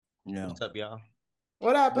Yeah. What's up, y'all?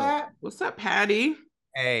 What up, No. Pat? What's up, Patty?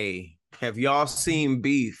 Hey, have y'all seen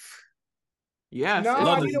Beef? Yes, No, it's I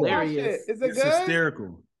Love need this to watch show. it. hilarious. Is it It's good?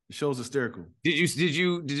 hysterical. The show's hysterical. Did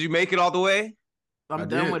you make it all the way? I I'm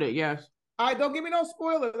done did. with it. Yes, All right, don't give me no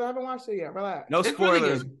spoilers. I haven't watched it yet. Relax. No it's really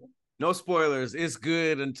spoilers. good. No spoilers. It's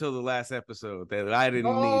good until the last episode. That I didn't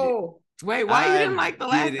need it. Oh, Wait, why you I didn't like the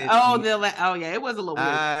last? didn't. Oh yeah, it was a little weird.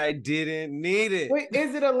 I didn't need it. wait,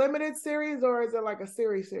 is it a limited series or is it like a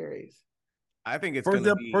series? I think it's First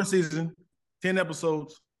gonna be. first season, 10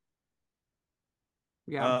 episodes.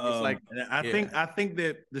 Yeah, It's like And I think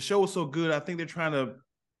that the show is so good. I think they're trying to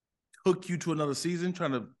hook you to another season,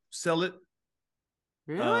 trying to sell it.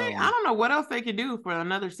 really? um, I don't know what else they could do for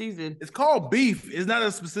another season. It's called Beef. It's not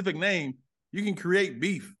a specific name. You can create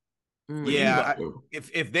beef. Yeah, anybody.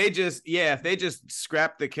 if they just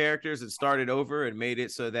scrapped the characters and started over and made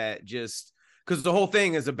it so that just because the whole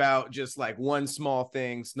thing is about just like one small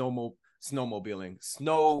thing, snowmobiling,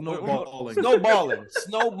 snowballing.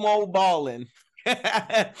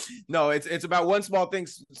 No, it's about one small thing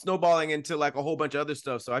snowballing into like a whole bunch of other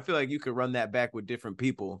stuff. So I feel like you could run that back with different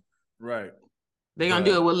people. Right. They gonna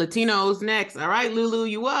do it with Latinos next. All right, Lulu,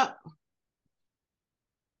 you up?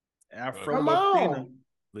 Afro Come Latina. on.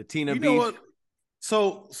 Latina You beef. know what?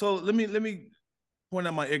 So let me point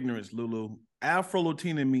out my ignorance, Lulu. Afro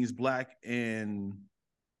Latina means black and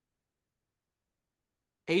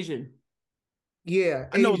Asian. Yeah.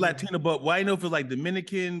 I know it's Asian. Latina, but why I know if it's like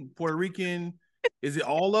Dominican, Puerto Rican? Is it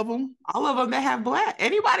all of them? All of them that have black.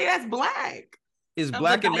 Anybody that's black. Is Of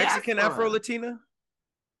black the and Mexican diaspora. Afro Latina?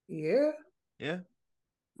 Yeah. Yeah.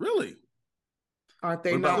 Really? Aren't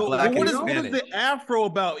they What about not? black But what and is Spanish? the Afro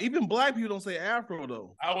about? Even black people don't say Afro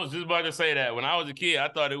though. I was just about to say that. When I was a kid, I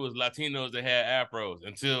thought it was Latinos that had afros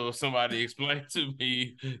until somebody explained to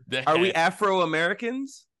me that. Are we Afro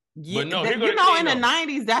Americans? Yeah, no, that, here go you the know, thing, in the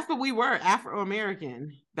though. 90s, that's what we were, Afro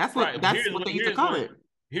American. That's what Right, but that's what they used to call it.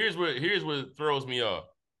 Here's what throws me off.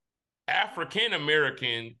 African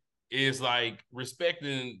American is like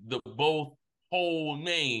respecting the both whole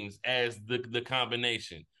names as the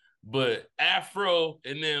combination. But Afro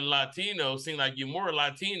and then Latino seem like you're more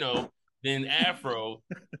Latino than Afro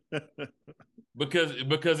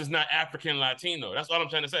because it's not African Latino. That's all I'm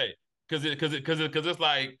trying to say. Because it's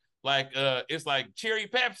like it's like cherry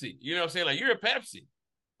Pepsi. You know what I'm saying? Like you're a Pepsi.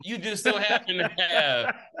 You just so happen to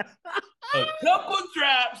have a couple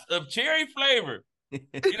drops of cherry flavor. You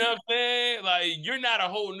know what I'm saying? Like you're not a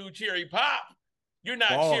whole new cherry pop. You're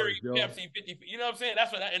not Bars, cherry yo. Pepsi 50. You know what I'm saying?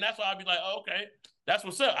 That's why I'd be like, oh, okay, that's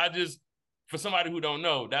what's up. For somebody who don't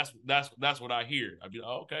know, that's what I hear. I'd be like,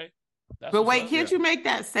 oh, okay. That's But what's wait, up. can't you make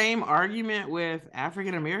that same argument with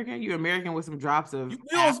African American? You American with some drops of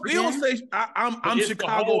We don't say I'm It's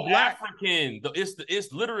Chicago the whole black. African.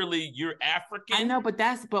 It's literally you're African. I know,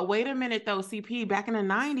 but wait a minute though, CP. Back in the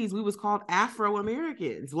 90s, we was called Afro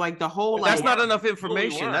Americans. Like the whole But that's like not enough we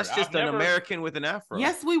information. weren't. That's just I've an never- American with an Afro.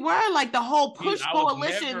 yes, we were like the whole push I was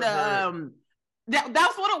coalition. never heard.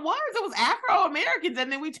 That's what it was. It was Afro Americans,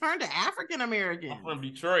 and then we turned to African Americans. I'm from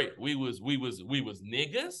Detroit. We was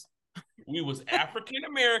niggas. We was African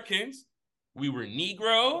Americans. We were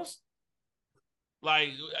Negroes. Like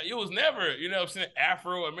it was never, you know what I'm saying,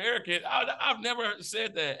 Afro American. I've never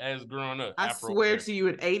said that as growing up. I swear to you,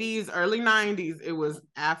 in 80s, early 90s, it was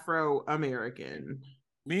Afro American.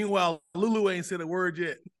 Meanwhile, Lulu ain't said a word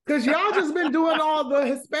yet. Because y'all just been doing all the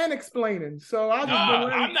Hispanic explaining. So I just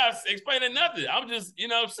been I'm not explaining nothing. I'm just, you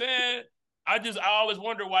know what I'm saying? I always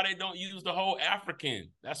wonder why they don't use the whole African.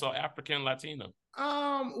 That's all, African Latino.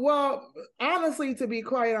 Well, honestly, to be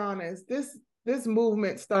quite honest, this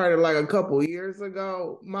movement started like a couple years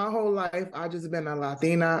ago. My whole life, I just been a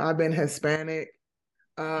Latina. I've been Hispanic.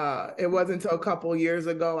 It wasn't until a couple years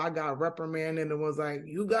ago I got reprimanded and was like,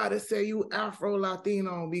 you gotta say you Afro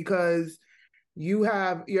Latino because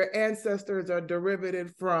your ancestors are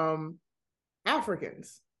derivative from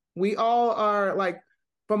Africans. We all are like,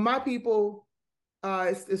 from my people,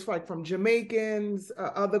 it's like from Jamaicans,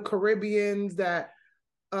 other Caribbeans that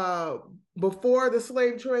before the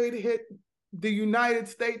slave trade hit the United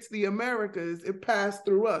States, the Americas, it passed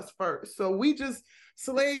through us first. So we just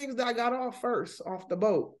slaves that got off first off the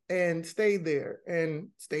boat and stayed there and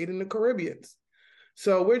stayed in the Caribbeans.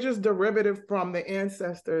 So we're just derivative from the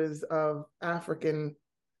ancestors of Africa,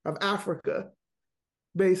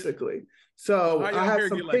 basically. So I have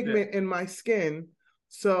some pigment in my skin.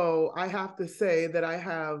 So I have to say that I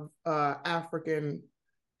have African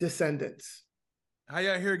descendants. How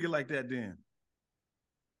y'all hair get like that then?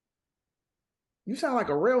 You sound like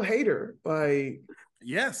a real hater. Like,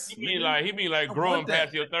 yes. He mean like growing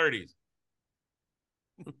past your 30s.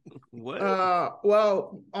 What?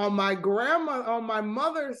 Well, on my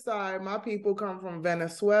mother's side, my people come from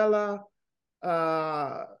Venezuela.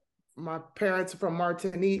 My parents are from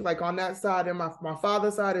Martinique. Like on that side, and my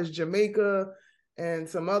father's side is Jamaica and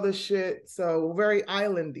some other shit. So very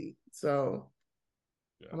islandy. So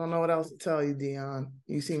I don't know what else to tell you, Dion.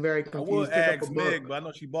 You seem very confused. I would ask Meg, but I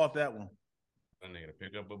know she bought that one. I need to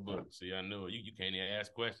pick up a book. See, I knew it. You can't even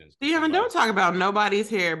ask questions. Dion, don't talk about nobody's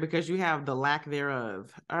hair because you have the lack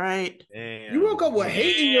thereof. All right. Damn. You woke up with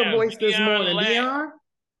hate in your voice this morning, Dion.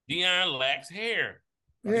 Dion lacks hair.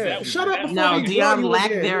 Yeah, shut up before no, we Dion blow lack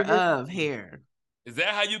you again. thereof hair. Is that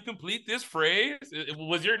how you complete this phrase?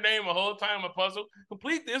 Was your name a whole time a puzzle?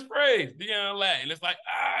 Complete this phrase, Dion lack. And it's like,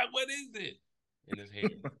 what is it? In his hair.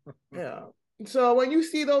 Yeah. So when you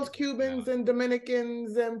see those Cubans and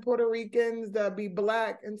Dominicans and Puerto Ricans that be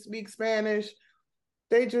black and speak Spanish,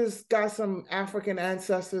 they just got some African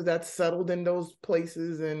ancestors that settled in those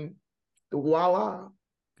places, and voila.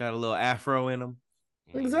 Got a little afro in them.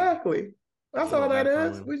 Exactly. That's all that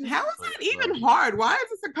is. How is that even hard? Why is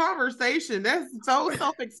this a conversation? That's so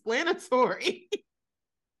self-explanatory.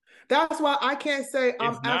 That's why I can't say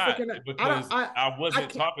I'm African. Because I wasn't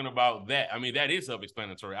talking about that. I mean, that is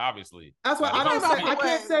self-explanatory, obviously. That's why I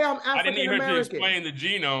can't say I'm African American. I didn't need her to explain the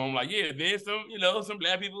genome. Like, yeah, there's some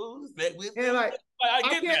black people that with and like I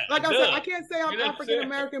get that. Like I said, I can't say I'm African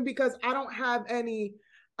American because I don't have any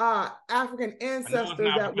African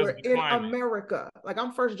ancestors that were in America. Like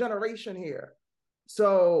I'm first generation here.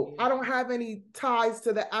 So I don't have any ties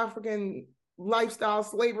to the African lifestyle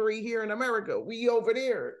slavery here in America. We over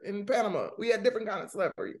there in Panama, we had different kind of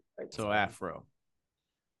slavery. So Afro.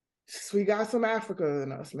 We got some Africa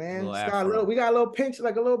in us, man. We got a little pinch,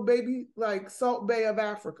 like a little baby, like Salt Bay of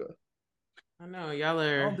Africa. I know y'all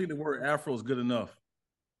are. I don't think the word Afro is good enough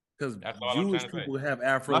because Jewish people have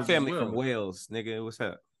Afros. My family from Wales, nigga. What's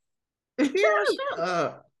up? Yeah, shut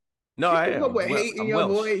up. No, I am. With hate in your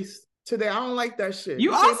voice today. I don't like that shit.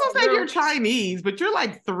 You also said you're Chinese, but you're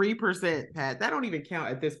like 3%, Pat. That don't even count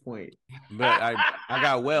at this point. But I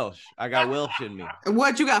got Welsh. I got Welsh in me.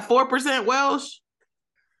 What, you got 4% Welsh?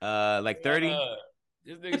 Like 30.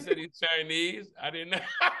 This nigga said he's Chinese. I didn't know.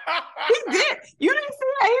 He did. You didn't see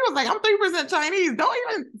that? He was like, I'm 3% Chinese. Don't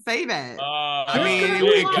even say that. I mean,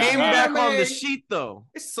 it came back on the sheet though.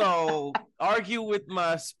 So argue with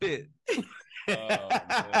my spit.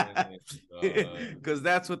 Because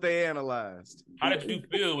that's what they analyzed. How did you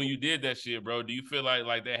feel when you did that shit, bro? Do you feel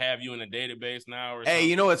like they have you in a database now? Or hey, something?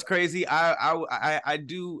 You know what's crazy? I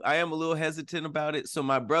am a little hesitant about it. So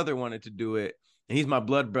my brother wanted to do it, and he's my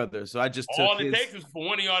blood brother. So I just took all it takes is for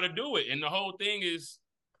one of y'all to do it, and the whole thing is.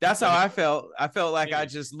 That's how I felt. I felt like I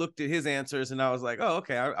just looked at his answers and I was like, oh,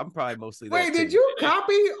 okay, I'm probably mostly there. Wait, did you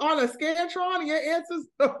copy on a Scantron your answers?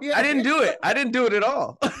 Yeah. I didn't do it. I didn't do it at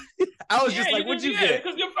all. I was just like, what'd you get?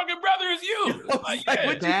 Because your fucking brother is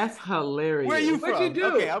you. That's hilarious. Where you from? What'd you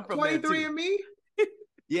do? Okay, I'm from 23andMe?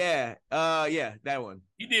 Yeah, that one.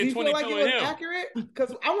 You did 22 like it was accurate?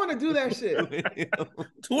 Because I want to do that shit.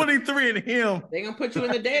 23 and him. They're going to put you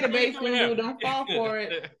in the database, Lulu. Don't fall for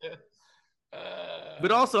it.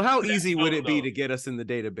 But also, how easy would it be to get us in the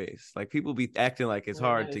database? Like people be acting like it's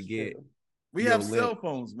hard to get. We have cell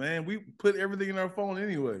phones, man. We put everything in our phone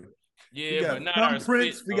anyway. Yeah, but not our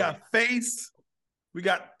thumbprints. We got face. We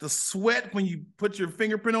got the sweat when you put your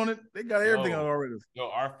fingerprint on it. They got everything on already. Yo,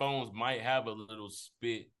 our phones might have a little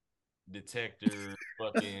spit detector,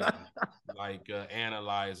 fucking like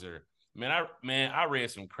analyzer. Man, I read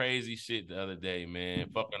some crazy shit the other day, man.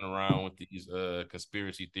 Fucking around with these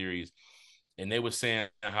conspiracy theories. And they were saying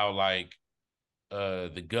how like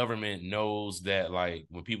the government knows that like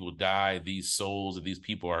when people die, these souls of these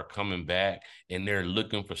people are coming back and they're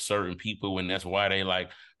looking for certain people, and that's why they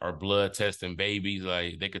like are blood testing babies.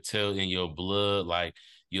 Like they could tell in your blood like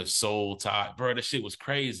your soul type. Bro, that shit was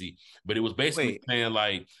crazy. But it was basically saying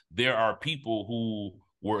like there are people who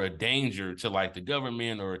were a danger to like the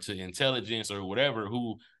government or to intelligence or whatever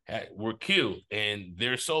who were killed, and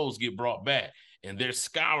their souls get brought back. And they're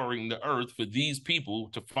scouring the earth for these people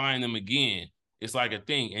to find them again. It's like a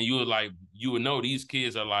thing. And you would know these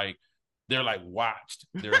kids are like, they're like watched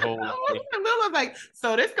their whole life. Lila's like,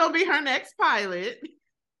 so this gonna be her next pilot.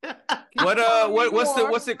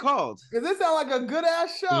 What's it called? Does this sound like a good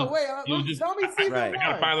ass show? Tell me season one. I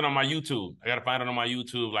gotta find it on my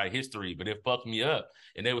YouTube. Like history, but it fucked me up.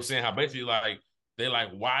 And they were saying how basically like they like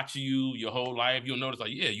watch you your whole life. You'll notice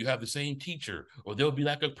like, yeah, you have the same teacher, or they'll be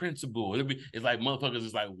like a principal. It's like motherfuckers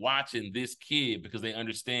is like watching this kid because they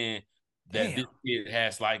understand that this kid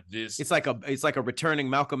has like this. It's like a returning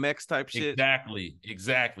Malcolm X type shit.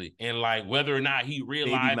 Exactly. And like whether or not he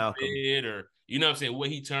realized it, or You know what I'm saying? What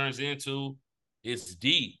he turns into, it's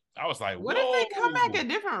deep. I was like, What whoa. if they come back a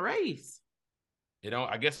different race?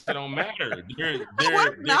 I guess it don't matter.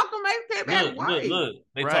 What if Malcolm X came back white? Look.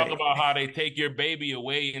 They Right. talk about how they take your baby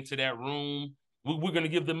away into that room. We're gonna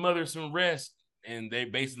give the mother some rest, and they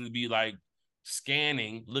basically be like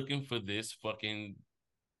scanning, looking for this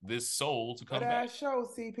soul to come back. That show,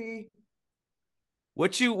 CP.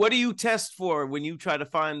 What do you test for when you try to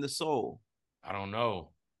find the soul? I don't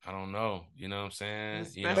know. You know what I'm saying?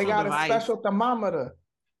 They got a special thermometer.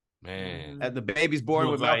 Man. At the baby's born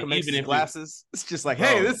with Like, Malcolm X's even if glasses. It's just like,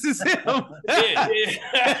 hey, this is him.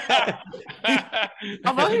 Yeah.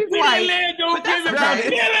 Although he's white, Don't give it right.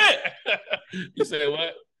 it. You say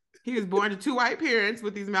what? He was born to 2 white parents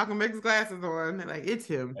with these Malcolm X glasses on. They're like, it's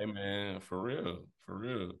him. Hey man, for real.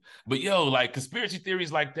 But yo, like conspiracy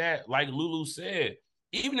theories like that, like Lulu said,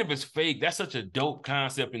 even if it's fake, that's such a dope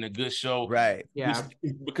concept in a good show. Right. Yeah.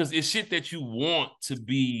 Because it's shit that you want to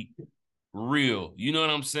be real. You know what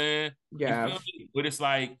I'm saying? Yeah. But it's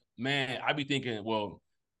like, man, I be thinking, well,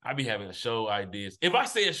 I be having show ideas. If I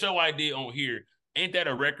say a show idea on here, ain't that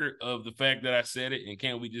a record of the fact that I said it? And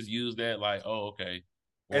can't we just use that? Like, oh, okay.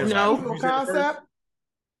 Or No. like, Concept?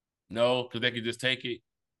 no, because they could just take it.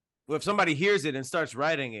 Well, if somebody hears it and starts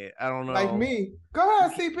writing it, I don't know. Like me. Go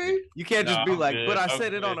ahead, CP. You can't just be I'm like, good. but I I'm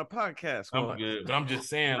said it good. on a podcast. I'm good. But I'm just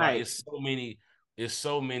saying, Right. like, it's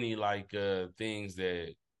so many like things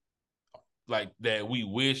that we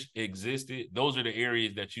wish existed. Those are the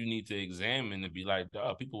areas that you need to examine and be like,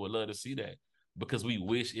 oh, people would love to see that because we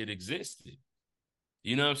wish it existed.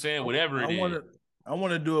 You know what I'm saying? Whatever it is. I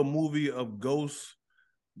want to do a movie of ghosts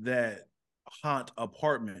that haunt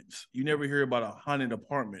apartments. You never hear about a haunted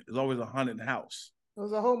apartment. There's always a haunted house. There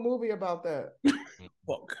was a whole movie about that.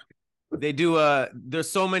 Fuck. They do there's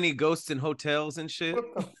so many ghosts in hotels and shit.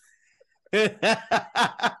 There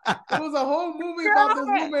was a whole movie about this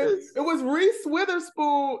woman. It was Reese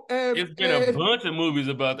Witherspoon and It's been a bunch of movies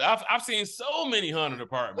about that. I've seen so many haunted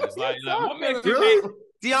apartments. Like what makes you Really? think?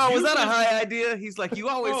 Dion, was that a high idea? He's like, you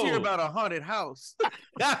always hear about a haunted house.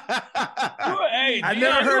 Hey, I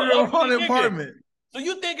never heard of a haunted apartment. So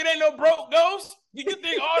you think it ain't no broke ghosts? You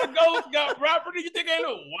think all the ghosts got property? You think ain't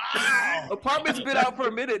no wow? Apartments been out for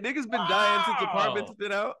a minute. Niggas been dying since apartments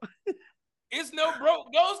been out. It's no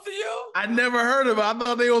broke ghost to you? I never heard of it. I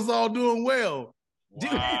thought they was all doing well.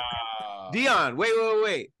 Wow. Dion,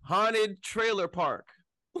 wait. Haunted trailer park.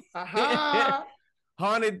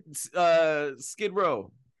 Haunted Skid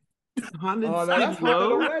Row. Haunted that's Skid Row?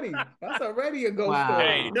 haunted already. That's already a ghost Wow. story.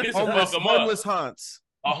 Hey, this is fuck 'em up. Homeless haunts.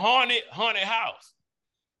 A haunted house.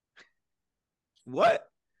 What?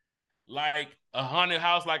 Like a haunted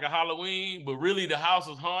house, like a Halloween, but really the house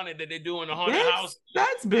is haunted that they do in the haunted house.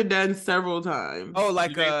 That's been done several times. Oh,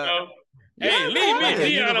 like You think so? Hey, Yeah, leave me like and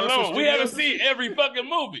Dion Universal alone. We haven't Studios? seen every fucking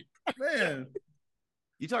movie. Man.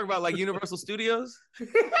 You talking about like Universal Studios?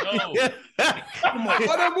 No. Come on.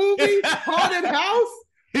 What a movie? Haunted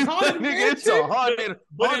house? Haunted Nigga, it's a mansion?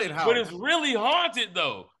 haunted house. But it's really haunted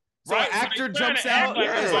though. So right? an actor they trying jumps to act out, like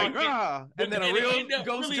yeah, it's like, haunted, ah, and then a it real end up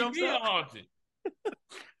ghost really jumps being out. haunted.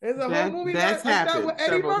 There's a whole That- movie that's like that happened with Eddie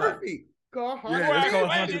several times. Murphy called Yeah, Haunted it's The called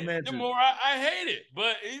more I Haunted hate it, Mansion. the more I hate it.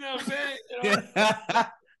 But you know what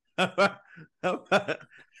I'm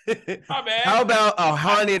saying? My bad. How about a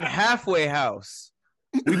haunted halfway house?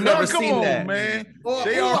 We've never Come seen on, that. man. Or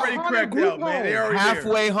They a already haunted cracked group out, man. They home. already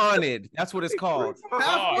Halfway haunted. That's what it's called. Oh,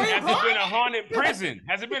 Halfway has it been haunted? a haunted prison?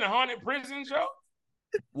 Has it been a haunted prison show?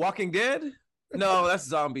 Walking Dead? No, that's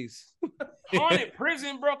zombies. Haunted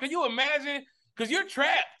prison, bro. Can you imagine? Because you're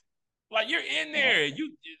trapped. Like you're in there.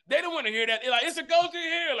 They don't want to hear that. They're like, it's a ghost in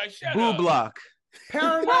here. Like, shut Boo up. block.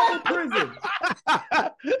 Paranormal prison.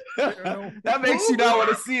 That makes you not want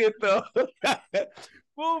to see it though.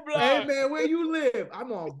 Boo block. Hey man, where you live?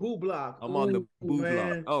 I'm on Boo Block. I'm on the Ooh, boo block.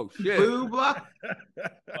 man. Oh shit. Boo block.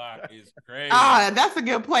 Block is crazy. That's a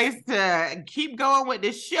good place to keep going with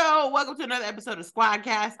the show. Welcome to another episode of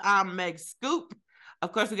SquADcast. I'm Meg Scoop.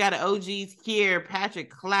 Of course, we got the OGs here, Patrick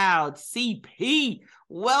Cloud, CP.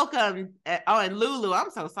 Welcome. And Lulu. I'm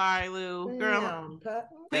so sorry, Lou. Girl, Damn, Pat.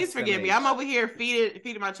 please forgive me. I'm over here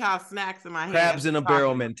feeding my child snacks in my hand. Crabs in a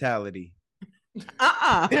barrel mentality. And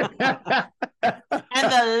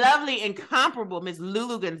the lovely, incomparable Miss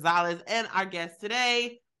Lulu Gonzalez and our guest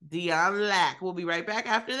today, Dion Lack. We'll be right back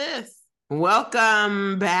after this.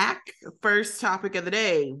 Welcome back. First topic of the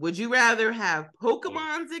day. Would you rather have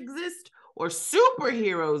Pokémons exist or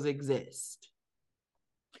superheroes exist?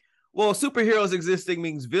 Well, superheroes existing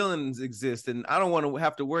means villains exist, and I don't want to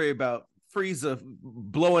have to worry about Frieza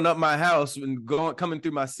blowing up my house and coming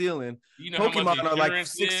through my ceiling. You know how much Pokemon are like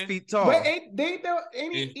insurance 6 is? feet tall. But ain't there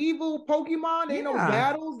any Yeah. evil Pokemon? Ain't no Yeah.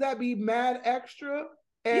 battles that be mad extra?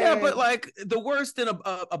 Yeah, but And- like the worst in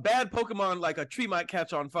a bad Pokemon, like a tree might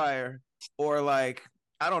catch on fire, or like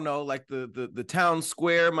I don't know, like the town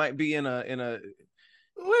square might be in a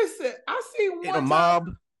listen, I seen one time mob.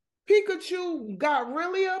 Pikachu got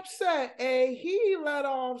really upset and he let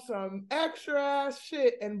off some extra ass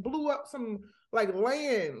shit and blew up some like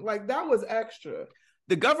land. Like that was extra.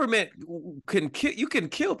 The government can kill. You can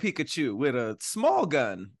kill Pikachu with a small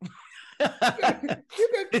gun. You can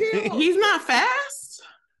kill. He's not fast.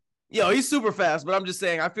 Yo, he's super fast, but I'm just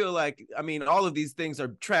saying. I feel like all of these things are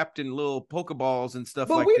trapped in little Pokeballs and stuff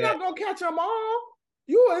But like we that. not gonna catch them all.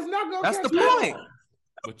 You is not gonna That's catch the them point. all.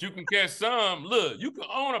 But you can catch some. Look, you can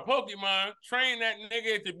own a Pokemon, train that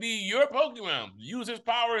nigga to be your Pokemon. Use his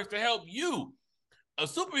powers to help you. A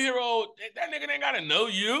superhero, that nigga ain't gotta know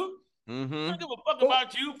you. Mm-hmm. Don't give a fuck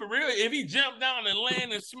about you for real. If he jumped down and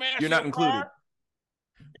land and smashed You're not your included. car,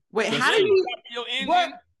 Wait, does how that do you? stop your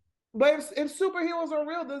engine? But if superheroes are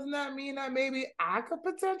real, doesn't that mean that maybe I could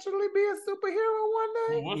potentially be a superhero one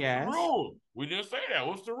day? Well, what's Yes. the rule? We didn't say that.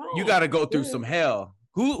 What's the rule? You got to go through Yeah. some hell.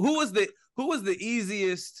 Who was the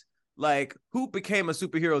easiest? Like who became a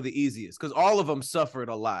superhero the easiest? Because all of them suffered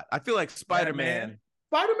a lot. I feel like Spider-Man.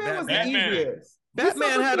 Spider-Man was Batman. the easiest. He Batman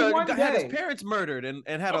suffered had through one had his day. parents murdered and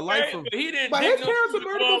had a Okay, life of. but he didn't. But take his no parents were shit.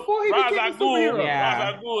 murdered Well, before he Ra's became a al Ghul- superhero. Yeah.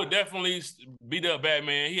 Ra's al Ghul definitely beat up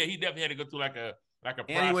Batman. He definitely had to go through like a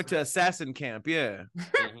And he went to assassin camp. Yeah.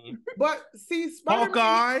 Mhm. But see, Spider-Man,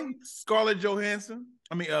 Hawkeye, Scarlett Johansson.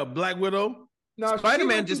 Black Widow. no, Spider-Man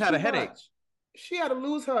she went just through had a too headache. much. She had to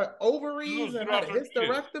lose her ovaries Lose and it had off a her shit.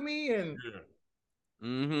 hysterectomy and Yeah.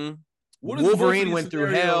 Mm-hmm. What is both of Wolverine these went through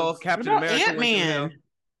scenarios? hell. What Captain about America went through hell. Ant-Man?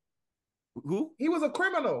 Who? he was a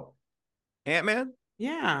criminal. Ant-Man?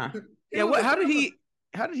 Yeah. Yeah. was What? a How did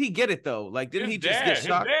criminal. he get it though? Like, didn't he just get His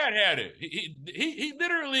shot? dad had it. He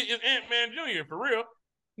literally is Ant-Man Jr. for real.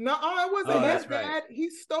 No, it wasn't Oh, his that's right. dad. He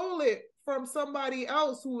stole it from somebody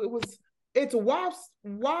else who it was. It's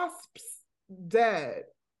Wasp's dad.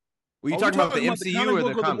 Were you Are we talking about the comic MCU or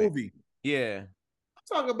book the comic? movie? Yeah. I'm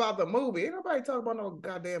talking about the movie. Ain't nobody talking about no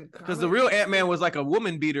goddamn comic. Because the real Ant-Man was like a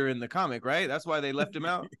woman beater in the comic, right? That's why they left him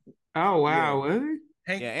out. Oh wow. What?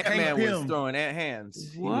 Hank, Yeah, Hank Ant-Man was Pym. throwing ant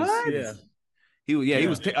hands. What? Yeah. He was a He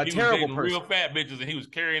was terrible dating person. real fat bitches, and he was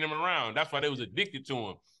carrying them around. That's why they was addicted to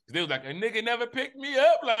him. Because they was like, a nigga never picked me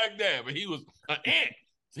up like that. But he was an ant.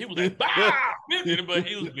 So he was like, bah! But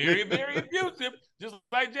he was very, very abusive, just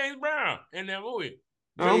like James Brown in that movie.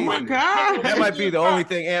 Oh my When- God. That might be the only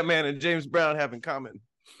thing Ant-Man and James Brown have in common.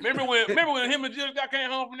 Remember when him and Jill came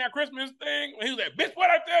home from that Christmas thing? He was like, bitch, what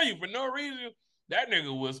I tell you? For no reason. That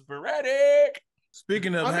nigga was sporadic.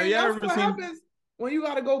 Speaking of, I have mean, you that's ever what seen? happens when you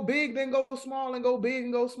got to go big, then go small, and go big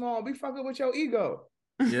and go small. Be fucking with your ego.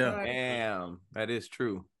 Yeah. Like, Damn, that is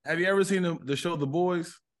true. Have you ever seen the show The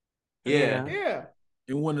Boys? Yeah. yeah.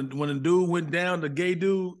 And when the dude went down, the gay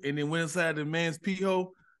dude, and then went inside the man's pee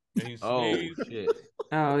hole. And he Oh sneezed. shit.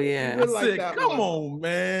 Oh You yeah. would I like said, that come one. on,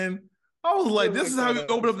 man. I was like, Really this is like how that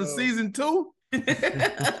we open up the episode. season 2?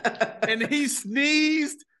 And he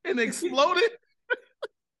sneezed and exploded.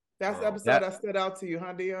 That's the episode That- that stood out to you,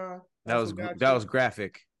 huh, Dion? That That's was what got that you? was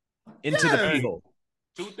graphic. Into the Yes. pee hole.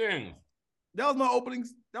 Two things. That was my opening.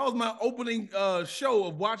 That was my opening show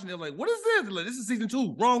of watching it. Like, what is this? Like, this is season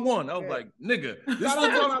 2, wrong one. I was Yeah. like, nigga, this is Shout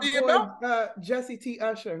what out to I'm my talking boy, about. Jesse T.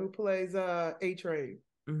 Usher, who plays A-Train.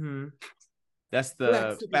 Mm-hmm. That's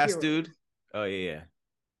Black the fast superhero. dude. Oh yeah.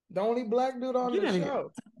 The only black dude on Get the outta here.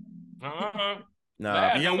 show. Uh-huh. Nah.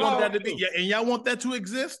 And y'all want that to be? Yeah, and y'all want that to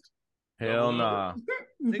exist? Hell nah.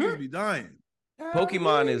 Niggas be dying. Hell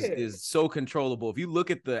Pokemon yeah. is so controllable. If you look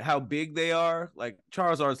at how big they are, like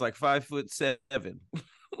Charizard's like 5'7".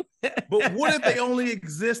 But what if they only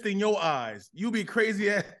exist in your eyes? You be crazy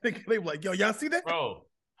ass. They be like, yo, y'all see that? Bro,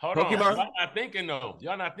 hold Pokemon? on. Y'all not thinking though.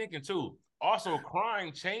 Y'all not thinking too. Also,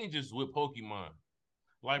 crime changes with Pokemon.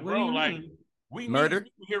 Like, What do bro, you like mean? we Murder?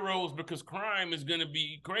 need heroes because crime is gonna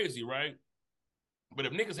be crazy, right? But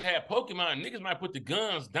if niggas had Pokemon, niggas might put the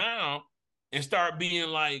guns down and start being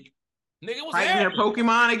like, nigga, what's Fighting their happening?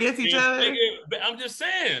 Pokemon against each And other. nigga, but I'm just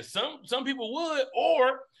saying, some people would,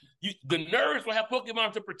 or the nerds will have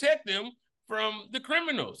Pokemon to protect them from the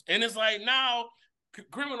criminals. And it's like now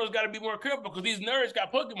criminals got to be more careful because these nerds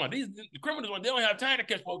got Pokemon. The criminals, they don't have time to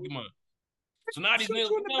catch Pokemon. So now these Shoot niggas,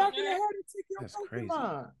 you in the back of the head and take your That's crazy.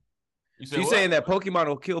 Pokemon. you So you saying that Pokemon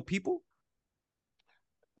will kill people?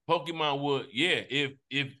 Pokemon would, yeah,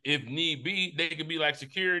 if need be, they could be like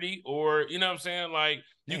security, or you know what I'm saying, like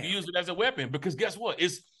you can use it as a weapon, because guess what,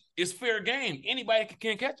 it's fair game. Anybody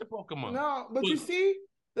can catch a Pokemon. No, but you see,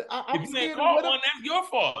 I'm if you ain't scared of caught what one, that's your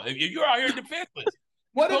fault. If you're out here defenseless,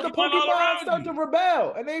 what if the Pokemon all Pokemon around start you. to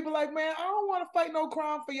rebel and they be like, man, I don't want to fight no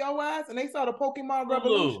crime for your ass, and they start a Pokemon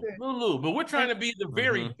revolution. Lulu, but we're trying to be the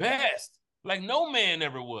very best, like no man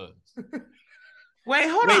ever was. Wait,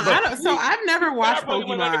 hold on. So I've never watched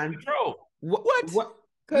Pokemon. What?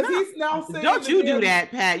 Because he's now saying, don't you do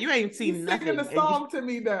that, Pat? You ain't seen nothing. Singing the song to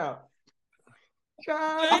me now.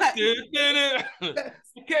 Well,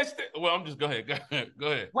 I'm just go ahead.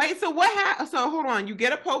 Wait, so what happened? So hold on, you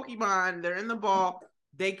get a Pokemon, they're in the ball.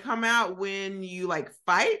 They come out when you like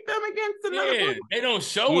fight them against another Pokemon? They don't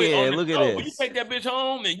show it on the look show. at this. When you take that bitch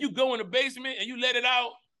home and you go in the basement and you let it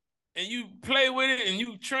out and you play with it and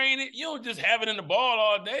you train it, you don't just have it in the ball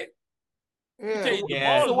all day.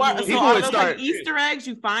 Yeah. So what? So are those like Easter eggs?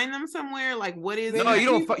 You find them somewhere? Like what is it? No,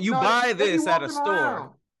 you don't. You buy this at a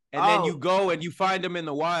store, and then you go and you find them in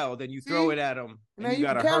the wild, and you throw it at them, and you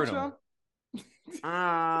gotta hurt them.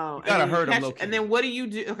 Oh, you gotta hurt them. And then what do you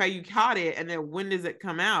do? Okay, you caught it, and then when does it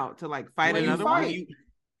come out to like fight another one?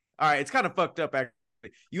 All right, it's kind of fucked up.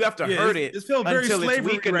 Actually, you have to hurt it until it's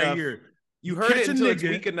weak enough. Here. You hurt it until it's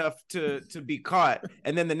weak enough to be caught,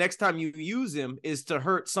 and then the next time you use him is to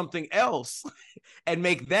hurt something else and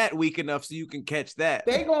make that weak enough so you can catch that.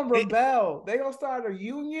 They gonna rebel. They gonna start a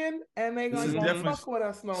union, and they gonna fuck with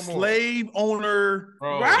us no more. Slave owner,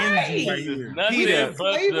 right? Nothing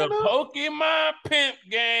but the Pokemon pimp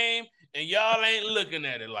game, and y'all ain't looking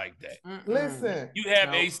at it like that. Listen, you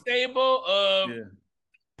have a stable of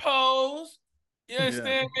pose. You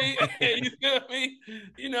understand me? You feel me?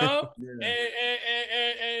 You know,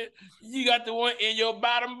 and you got the one in your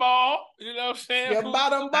bottom ball. You know what I'm saying? Your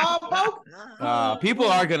bottom ball.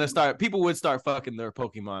 People would start fucking their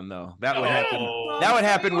Pokemon though. That would happen. That would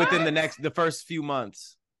happen within the first few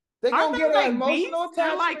months. They gonna get an emotional attachment.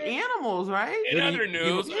 They're like animals, right? In other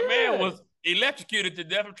news, a man was electrocuted to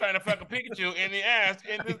death for trying to fuck a Pikachu in the ass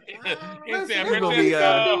in San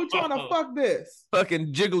Francisco. Trying to fuck this.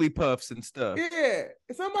 Fucking Jigglypuffs and stuff. Yeah,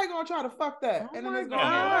 somebody gonna try to fuck that. Oh my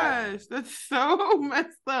gosh, that's so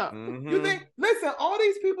messed up. Mm-hmm. You think? Listen, all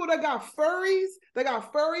these people that got furries, that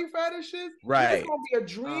got furry fetishes, right? It's gonna be a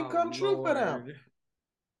dream come true for them.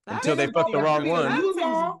 Until they fuck the wrong one. That you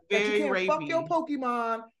can't fuck your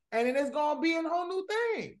Pokemon, and then it's gonna be a whole new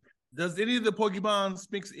thing. Does any of the Pokemon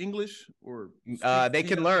speak English or? They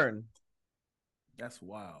can learn. That's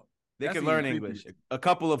wild. They can learn English. A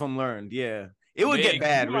couple of them learned. Yeah, it would get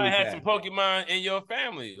bad. You might have some Pokemon in your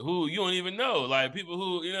family who you don't even know, like people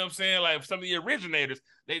who you know what I'm saying, like some of the originators.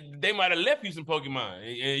 They might have left you some Pokemon,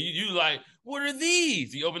 and you like, what are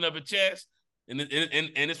these? You open up a chest, and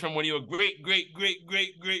it's from one of your great. You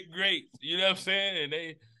know what I'm saying? And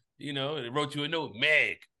they wrote you a note,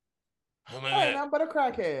 Meg. Hey, I'm but a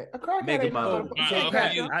crackhead. A crackhead.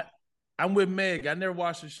 I'm with Meg. I never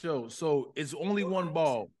watched the show, so it's only one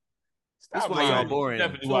ball. That's why y'all boring.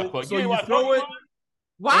 So you throw it.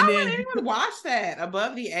 Why would anyone watch that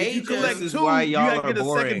above the age of why y'all are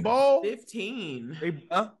boring. Second ball. 15.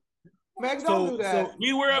 Meg, don't do that. So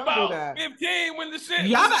we were about 15 when the shit.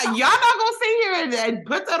 Y'all not gonna sit here and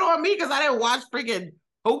put that on me because I didn't watch freaking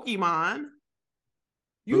Pokemon.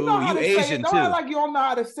 You know how to say it. Don't act like you don't know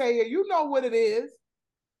how to say it. You know what it is.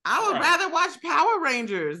 I would rather watch Power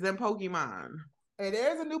Rangers than Pokemon. Hey,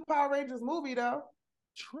 there's a new Power Rangers movie though.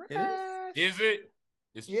 Trash. Is it?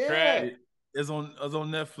 It's yeah. trash. It's on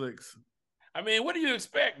Netflix. I mean, what do you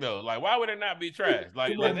expect though? Like, why would it not be trash?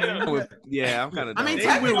 Like yeah, I'm kind of. I mean,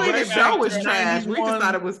 technically the show was trash. We just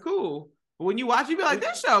thought it was cool. But when you watch, you be like,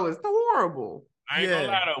 "This show is horrible." I ain't gonna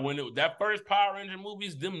lie though, when that first Power Ranger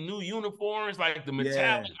movies, them new uniforms, like the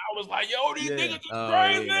metallic, I was like, yo, these niggas is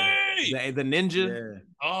crazy. Yeah. The ninja. Yeah.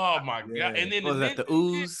 Oh my god. And then the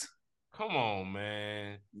ooze. Come on,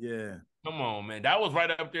 man. Yeah. Come on, man. That was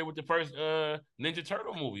right up there with the first Ninja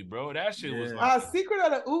Turtle movie, bro. That shit was like Secret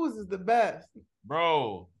of the Ooze is the best.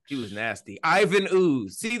 Bro. He was nasty. Ivan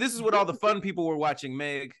Ooze. See, this is what all the fun people were watching,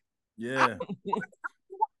 Meg. Yeah.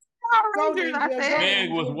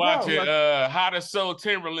 Meg was watching How to Sew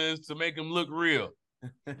Timberlands to make them look real.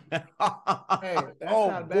 Hey, that's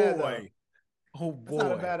not bad, boy. Though. Oh boy. That's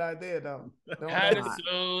not a bad idea though. How to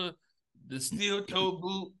sew the steel toe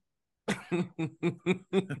boot.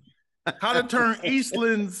 How to turn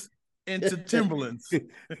Eastlands into Timberlands.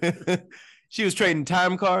 She was trading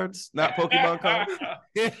time cards, not Pokemon cards.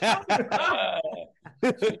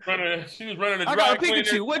 She was running a I dry got a cleaner.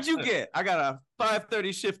 Pikachu. What'd you get? I got a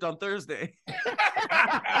 5:30 shift on Thursday.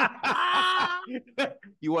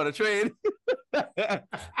 You want to trade?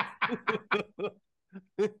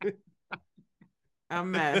 A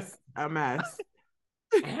mess.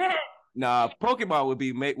 Nah, Pokemon would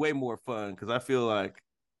be way more fun because I feel like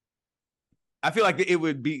it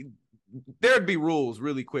would be there'd be rules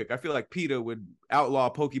really quick. I feel like PETA would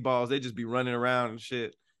outlaw Pokeballs. They'd just be running around and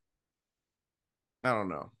shit. I don't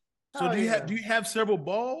know. So do you have several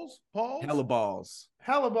balls? Hella balls.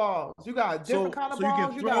 Hella balls. You got different kind of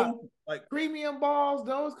balls. You got like premium balls,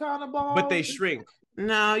 those kind of balls. But they shrink.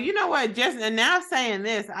 No, you know what? Just and now saying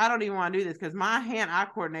this, I don't even want to do this because my hand-eye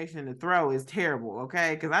coordination to throw is terrible.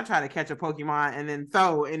 Okay, because I try to catch a Pokemon and then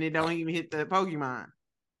throw, and it don't even hit the Pokemon.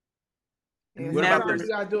 What about you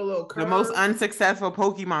gotta do a little curve. The most unsuccessful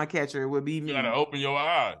Pokemon catcher would be me. You gotta open your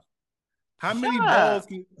eyes. How many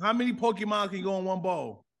Pokemon can go in one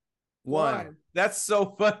ball? One. That's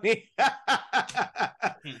so funny.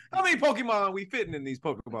 How many Pokemon are we fitting in these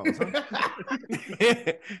Pokeballs?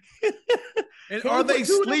 Huh? And are they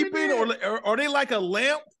sleeping or are they like a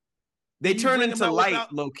lamp? They turn into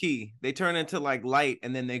light, low key. They turn into like light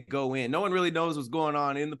and then they go in. No one really knows what's going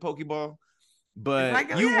on in the Pokeball. But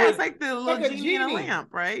it's like the little genie in a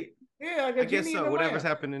lamp, right? Yeah, like I guess so. Whatever's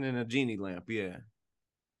happening in a genie lamp, yeah.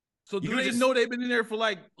 So do they know they've been in there for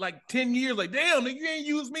like 10 years? Like, damn, you ain't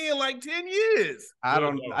used me in like 10 years. I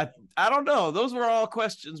don't know. Those were all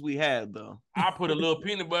questions we had though. I put a little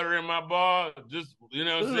peanut butter in my ball, just you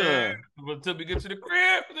know what I'm saying? Until we get to the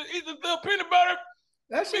crib, eat the little peanut butter.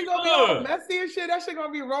 That shit gonna be all messy and shit. That shit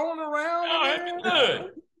gonna be rolling around. No, it's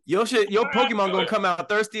good. Your Pokemon gonna come out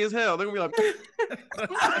thirsty as hell. They're gonna be like,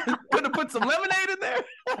 gonna put some lemonade in there.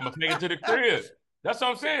 I'm gonna take it to the crib. That's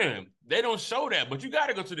what I'm saying. They don't show that, but you got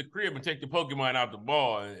to go to the crib and take the Pokemon out the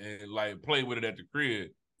ball and like play with it at the crib.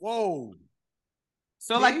 Whoa.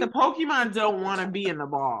 So like the Pokemon don't want to be in the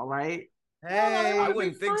ball, right? Hey, I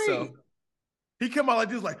wouldn't think so. He come out like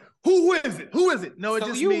this, like, who is it? Who is it? No, it so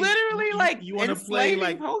just you means literally you want to play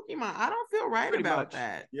like Pokemon. I don't feel right about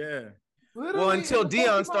that. Yeah. Literally, well, until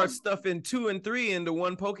Dion starts stuffing 2 and 3 into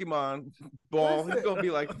one Pokemon ball, he's gonna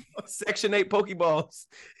be like Section 8 Pokeballs.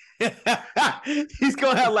 He's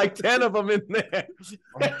gonna have like 10 of them in there.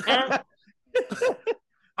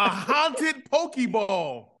 A haunted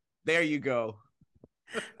Pokeball. There you go.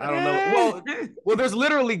 I don't know. Well, there's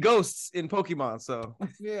literally ghosts in Pokemon, so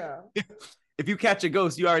yeah. If you catch a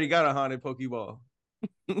ghost, you already got a haunted Pokeball.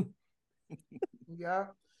 Yeah.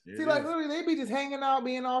 See, like literally, they be just hanging out,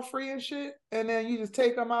 being all free and shit, and then you just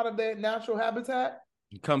take them out of their natural habitat.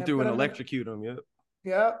 You come through and electrocute them. Yep.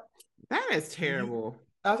 Yep. That is terrible.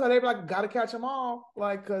 That's why they be like, gotta catch them all,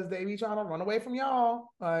 like, cause they be trying to run away from y'all.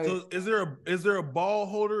 Like, so is there a ball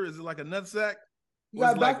holder? Is it like a nutsack? You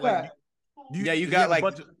got backpack.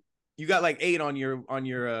 You got like 8 on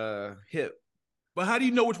your hip. But how do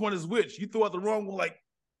you know which one is which? You throw out the wrong one, like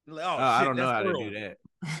oh, shit, I don't know how to do that.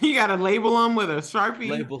 You gotta label them with a Sharpie.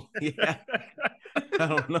 Label, yeah. I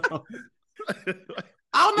don't know.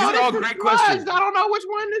 I don't know. These are all great questions. I don't know which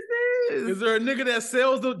one this is. Is there a nigga that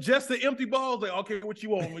sells just the empty balls? Like, okay, what you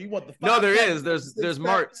want? You want the no? There is. There's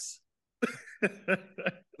marts.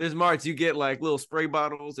 There's marts. You get like little spray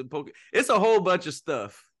bottles and It's a whole bunch of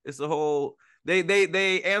stuff. It's a whole.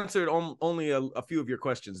 They answered only a few of your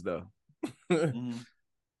questions though. Mm-hmm.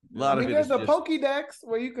 A lot of it. There's a Pokédex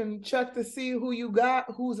where you can check to see who you got,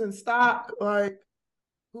 who's in stock, like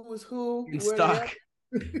who is who in stock.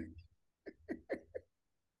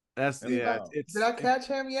 That's did I catch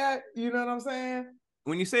him yet? You know what I'm saying?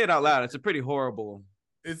 When you say it out loud, it's a pretty horrible.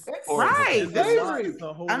 It's right. It's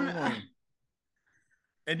a whole one.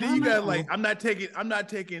 And then you got like, I'm not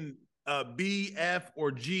taking B, F,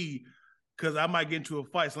 or G because I might get into a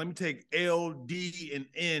fight. So let me take L, D, and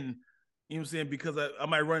N. You know what I'm saying? Because I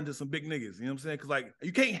might run into some big niggas. You know what I'm saying? Because like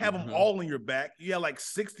you can't have them all in your back. You have like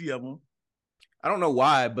 60 of them. I don't know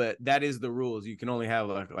why, but that is the rules. You can only have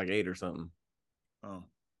like 8 or something. Oh.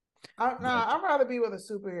 I'd rather be with the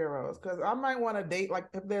superheroes because I might want to date like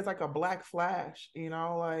if there's like a Black Flash, you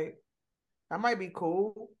know, like that might be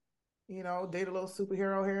cool. You know, date a little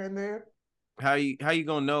superhero here and there. How you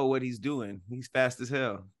gonna know what he's doing? He's fast as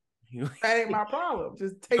hell. That ain't my problem.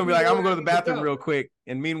 Just take. Gonna be like, I'm gonna go to the bathroom real quick,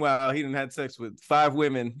 and meanwhile, he done had sex with 5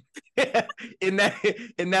 women in that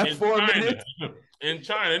 4 minutes. In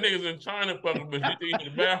China, niggas in China fucking been in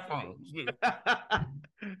the bathroom.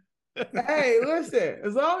 Hey, listen.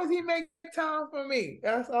 As long as he make time for me,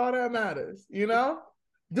 that's all that matters. You know,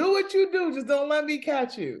 do what you do. Just don't let me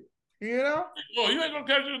catch you. You know. Oh, you ain't gonna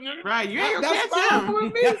catch this nigga, right? You ain't gonna that's catch him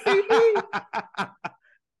with me, CB.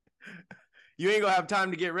 You ain't gonna have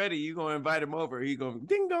time to get ready. You gonna invite him over. He gonna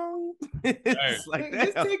ding dong. It's like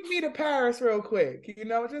that. Just take me to Paris real quick. You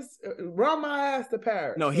know, just run my ass to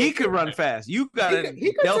Paris. No, he could run fast. You got it.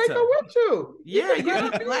 He could take her with you.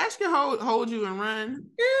 Yeah, Flash can hold you and run.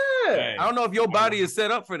 Yeah. I don't know if your body is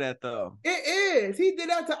set up for that though. It is. He did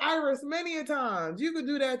that to Iris many a times. You could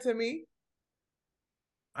do that to me.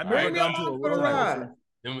 I Bring never me gone to a along for the roller ride. coaster.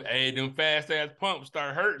 Them fast ass pumps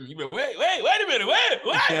start hurting. You be like, wait a minute, wait.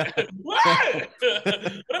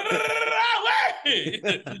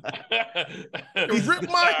 You ripped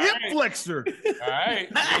my hip flexor. All right.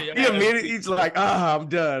 He immediately he's like, I'm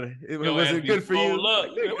done. It wasn't good for you.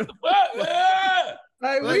 Look, what the fuck?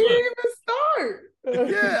 Like, we didn't even start.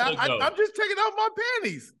 Yeah, I'm just taking off my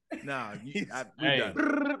panties. Nah, we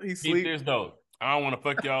done. He's Keep sleep. this though. I don't want to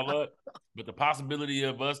fuck y'all up, but the possibility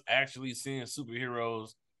of us actually seeing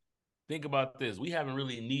superheroes, think about this. We haven't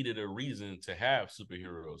really needed a reason to have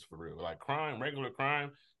superheroes for real. Like crime, regular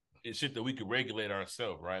crime, it's shit that we could regulate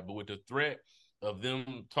ourselves, right? But with the threat of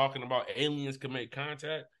them talking about aliens can make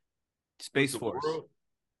contact, Space Force.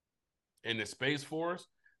 And the Space Force,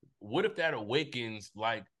 what if that awakens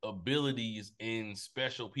like abilities in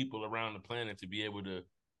special people around the planet to be able to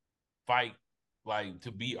fight, like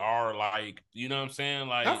to be our, like, you know what I'm saying?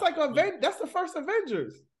 Like that's the first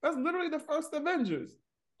Avengers. That's literally the first Avengers.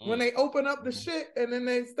 When they open up the shit and then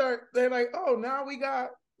they're like, oh, now we got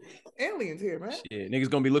aliens here, man. Shit, niggas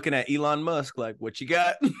gonna be looking at Elon Musk like, what you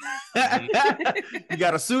got? You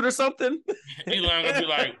got a suit or something? Elon gonna be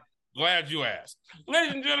like, glad you asked.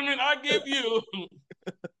 Ladies and gentlemen, I give you.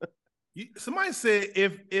 Somebody said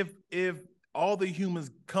if all the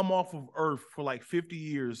humans come off of Earth for like 50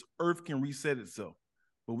 years, Earth can reset itself.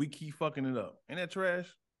 But we keep fucking it up. Ain't that trash?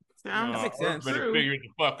 Sounds That makes sense. Better figure it the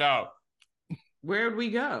fuck out. Where'd we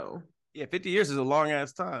go? Yeah, 50 years is a long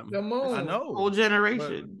ass time. The moon. I know. Whole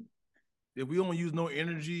generation. If we don't use no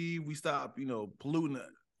energy, we stop, polluting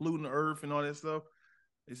the Earth and all that stuff.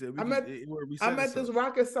 They said I met this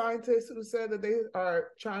rocket scientist who said that they are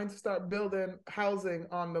trying to start building housing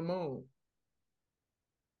on the moon.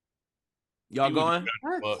 Y'all going?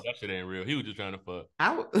 That shit ain't real. He was just trying to fuck.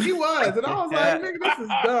 He was, and I was like, nigga, this is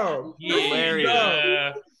dumb.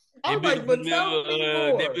 Hilarious. I was like, but tell me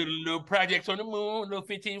more. They build little projects on the moon, little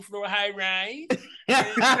 15-floor high rise.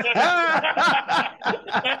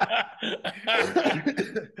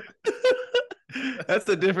 That's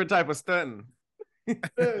a different type of stunting.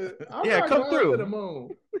 Yeah, come through. To the moon.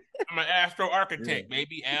 I'm an astro architect,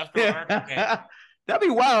 baby. Astro architect. That'd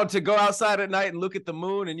be wild to go outside at night and look at the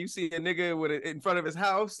moon and you see a nigga with it in front of his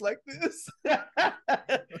house like this.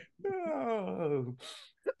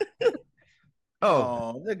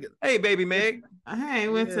 Oh. Hey, baby Meg. Hey,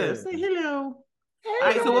 what's up? Say hello. All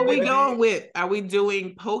right, so what we going with? Are we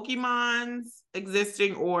doing Pokémons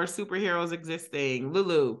existing or superheroes existing?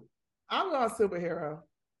 Lulu. I'm going superhero.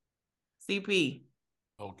 CP.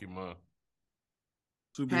 Pokemon.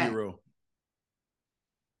 Superhero.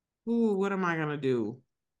 Ooh, what am I gonna do?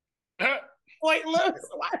 Wait, look.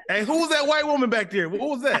 Hey, who was that white woman back there? What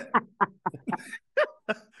was that?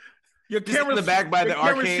 Your camera in the back by the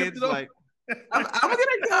arcades. Like, I'm gonna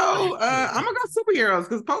go. I'm gonna go superheroes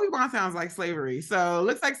because Pokemon sounds like slavery. So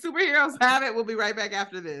looks like superheroes have it. We'll be right back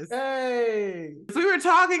after this. Hey, if we were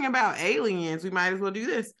talking about aliens, we might as well do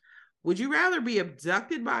this. Would you rather be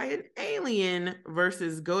abducted by an alien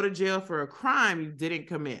versus go to jail for a crime you didn't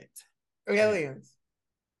commit? Aliens.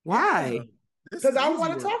 Why? Because I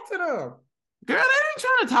want to talk to them. Girl, they ain't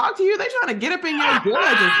trying to talk to you. They trying to get up in your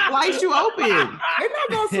gut and slice you open. They're not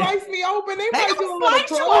gonna slice me open. They might do a slice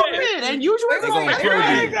you open, and usually they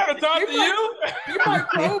ain't gotta talk to you. You might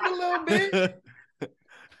probe a little bit.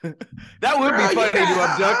 That would be funny to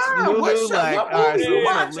abduct Lulu. Like, what movie you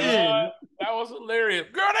watching? That was hilarious.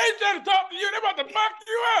 Girl, they ain't trying to talk to you. They about to fuck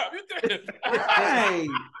you up. Hey.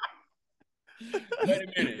 Wait a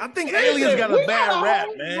minute. I think aliens got a bad rap,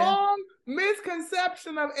 man. Wrong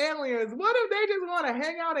misconception of aliens. What if they just want to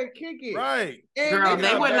hang out and kick it? Right. And girl,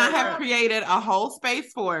 they would not have created a whole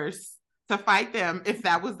space force to fight them if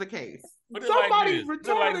that was the case. Somebody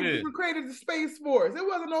retarded created the space force. It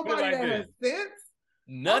wasn't nobody that had sense.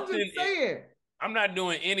 Nothing. I'm just saying. I'm not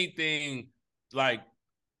doing anything like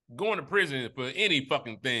going to prison for any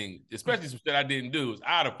fucking thing, especially some shit I didn't do. Is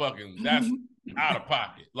out of fucking, that's out of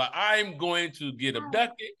pocket. Like, I'm going to get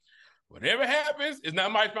abducted. Whatever happens, it's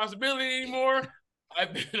not my responsibility anymore.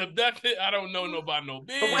 I've been abducted. I don't know nobody, no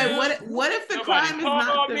business. Wait, what if the crime is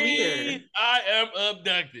not severe? I am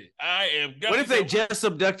abducted. I am. What if they just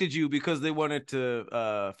abducted you because they wanted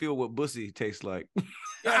to feel what pussy tastes like?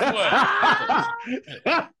 Guess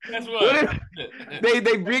what? Guess what?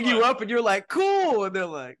 They bring you up and you're like, cool, and they're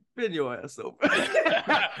like, bend your ass over.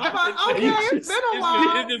 I'm like, okay, it's been a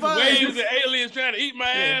while. It's just waves of aliens trying to eat my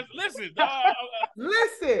ass. Listen, dog.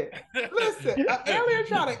 Listen. An alien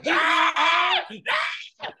trying to eat my ass.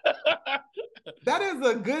 That is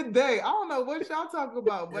a good day. I don't know what y'all talking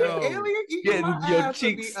about, but alien eating getting my your ass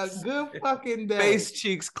would be cheeks- a good fucking day. Face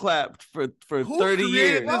cheeks clapped for Who 30 created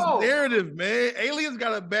years. this No. narrative, man? Aliens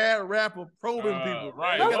got a bad rap of probing people.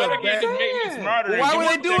 Right. They That's got what a I'm bad. Just make me saying. smarter. Well, and why give were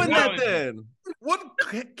me they doing that technology. then?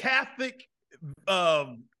 What Catholic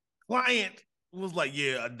client was like,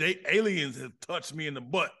 yeah, aliens have touched me in the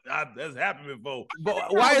butt. That's happened before.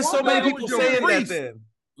 But why is so many That people was your saying that priest. then?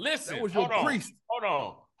 Listen, That was your priest.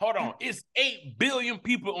 Hold on. It's 8 billion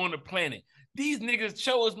people on the planet. These niggas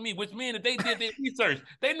chose me, which means that they did their research.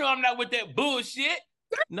 They know I'm not with that bullshit.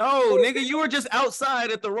 No, nigga, you were just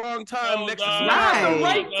outside at the wrong time No, next to dog. Right. somebody.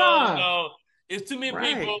 Right time. No. It's too many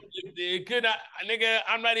Right. people. It could not, nigga.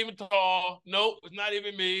 I'm not even tall. Nope, it's not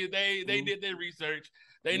even me. They did their research.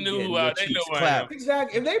 They You knew getting who your I. They know cheeks who I am. clapped.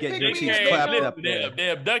 Exactly. If they Get pick your me, cheeks they clapped know- up there. They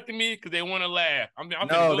abducted me because they want to laugh. I'm No,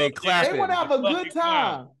 finna they go up clap there. they want to have a good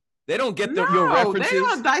time. They don't get your No, they references.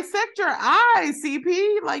 don't dissect your eyes,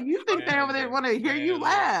 CP. Like you think they over there want to hear you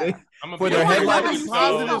laugh. I'm For gonna their be over there headlights. doing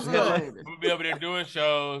Positive shows. stuff. I'm gonna be over there doing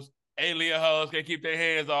shows. Alien hoes can keep their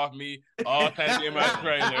hands off me. All time in my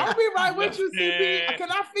trailer. I'll be right with you, Yeah. CP. Can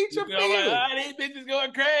I feature for I'm you? like, these bitches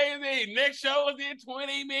going crazy. Next show is in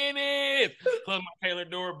 20 minutes. Close my trailer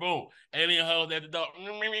door, boom. Alien hoes at the door.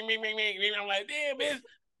 I'm like, damn, bitch.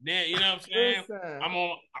 Then you know what I'm saying?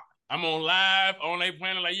 Listen. I'm on live on they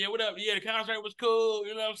planning like, yeah, what up? Yeah, the concert was cool.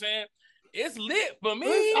 You know what I'm saying? It's lit for me.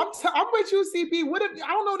 Listen, I'm with you, CP. What if I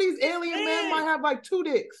don't know? These alien men might have like 2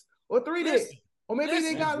 dicks or 3 dicks, or maybe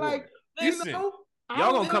they got like listen. you know.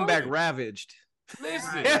 Y'all gonna come back ravaged.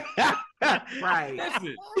 Listen. Right.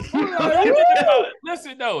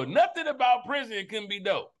 Listen though, nothing about prison can be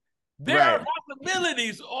dope. There are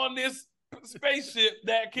possibilities on this spaceship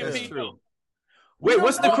that can be true. dope. Wait,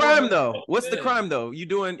 what's the crime though? What's the crime though? You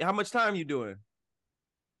doing how much time you doing?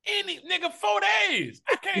 Any nigga 4 days.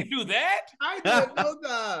 I can't do that. I did no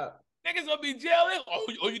job. Niggas gonna be jealous.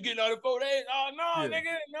 Oh, you getting out in 4 days? Oh no, Yeah.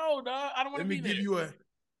 nigga, no, dog. I don't want Let to me be give there. you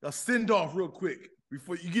a send off real quick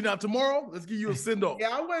before you get out tomorrow. Let's give you a send off. Yeah,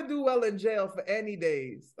 I wouldn't do well in jail for any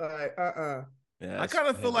days. Yeah, I kind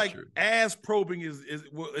of feel like ass probing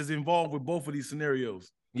is involved with both of these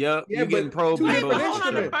scenarios. Yep, Yeah, you're getting but probed. two in different both.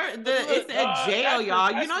 Hold on, instruments. it's at jail, that's- y'all.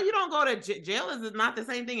 You that's- know, you don't go to jail. Is not the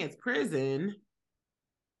same thing as prison.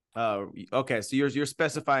 Okay, so you're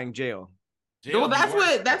specifying jail. Jail Well, be that's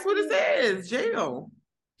worse. what it says. Jail.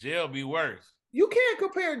 Jail be worse. You can't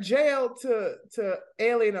compare jail to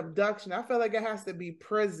alien abduction. I feel like it has to be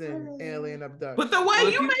prison alien abduction. But the way Well,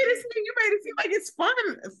 if you you- made it seem like it's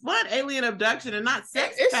fun alien abduction and not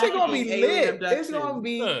sex. It's shit gonna be trafficking alien lit. It's abduction. gonna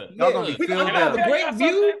be. Look, y'all gonna be I'm filmed gonna have out. a great Can I tell view.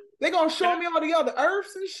 y'all something? They're gonna show me all the other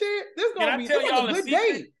Earths and shit. This Can I gonna be tell this y'all a a good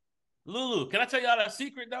secret? day. Lulu, can I tell y'all a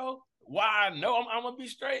secret though? Why I know I'm gonna be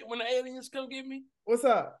straight when the aliens come get me? What's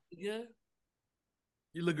up? Yeah.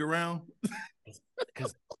 You look around.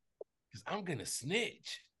 Cause I'm gonna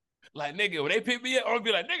snitch. Like nigga, when they pick me up, I'm gonna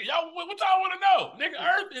be like, nigga, y'all what y'all wanna know? Nigga,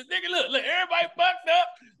 Earth is nigga, look, everybody fucked up.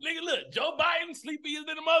 Nigga, look, Joe Biden sleepy as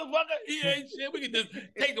in a motherfucker. He ain't shit. We can just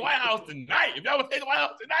take the White House tonight. If y'all want to take the White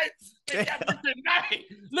House tonight, take that bitch tonight.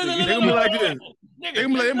 Look, They gonna be like this. Nigga, They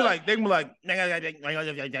gonna be like, just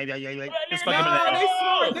fuck him in the Nah, ass. they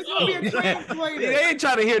smart. There's gonna be a They translator. ain't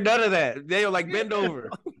trying to hear none of that. They were like, bend over.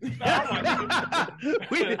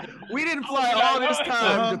 we didn't fly all this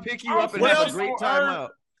time to pick you up and What have a else? great time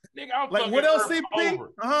out. Nigga, I'm Like fucking what else, Earth CP?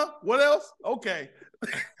 over. What else? Okay.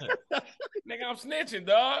 Nigga, I'm snitching,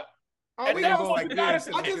 dog. Oh, And we then gonna go fuck like this.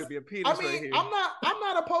 this. I There just, could be a penis I right mean, here. I'm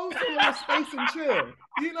not opposed to a little space and chill.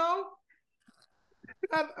 You know,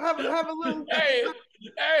 have a little. Hey.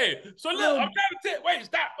 So look, I'm trying to tell. Wait,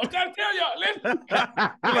 stop. I'm trying to tell y'all. Listen.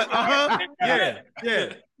 You're like,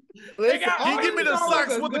 yeah. They got, Can you give me the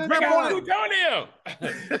socks with the they grip got on it? plutonium.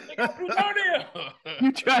 They got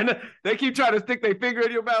plutonium. They keep trying to stick their finger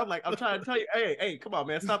in your mouth. Like, I'm trying to tell you, hey, come on,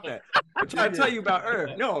 man, stop that. I'm trying to tell you about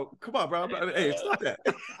Earth. No, come on, bro. Hey, stop that.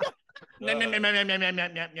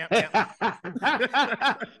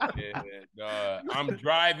 I'm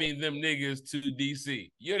driving them niggas to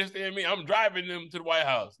DC. You understand me? I'm driving them to the White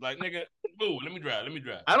House. Like, nigga, boo, let me drive.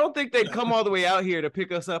 I don't think they'd come all the way out here to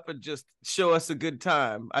pick us up and just show us a good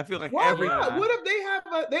time. I feel like Why not? What if they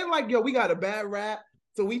have they're like, yo, we got a bad rap,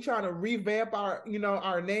 so we trying to revamp our,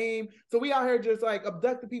 our name. So we out here just like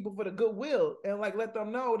abducting people for the goodwill and like let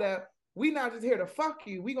them know that we not just here to fuck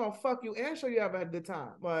you. We gonna fuck you and show you have a good time.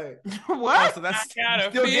 Like What? So that's I got a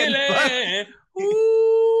still getting feeling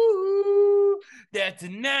ooh, that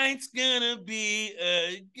tonight's gonna be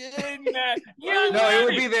a good night. No, it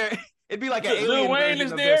would be It'd be like an Lil alien Wayne version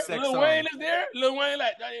is of there. their sex Lil song. Wayne is there. Lil Wayne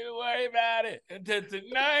like, don't even worry about it.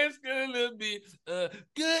 Tonight's gonna be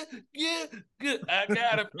good. I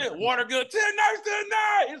got a water good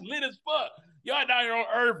tonight. It's lit as fuck. Y'all down here on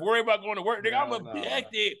Earth worry about going to work. Nigga, I'm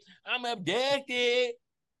abducted. I'm abducted.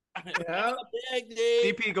 Yeah.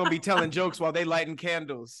 CP gonna be telling jokes while they lighting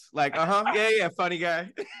candles. Like, yeah, funny guy.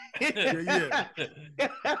 Yeah.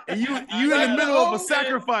 And you in the middle of a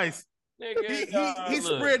sacrifice. Nigga, He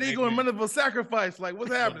spread eagle in the middle of a sacrifice. Like,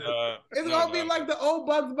 what's happening? It's gonna be like the old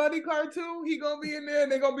Bugs Bunny cartoon. He gonna be in there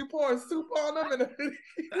and they're gonna be pouring soup on him.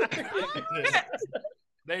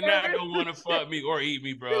 They not gonna want to fuck me or eat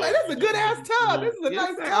me, bro. Like, this is a good ass tub. This is a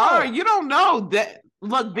nice tub. Oh, you don't know that.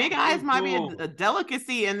 Look, big eyes might be a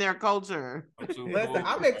delicacy in their culture. Listen,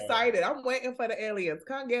 I'm excited. I'm waiting for the aliens.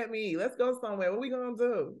 Come get me. Let's go somewhere. What we gonna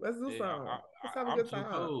do? Let's do something. Let's have a good time.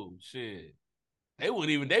 Cool. Shit. They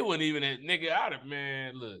wouldn't even nigga out of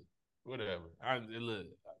man. Look, whatever. I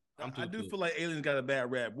do feel like aliens got a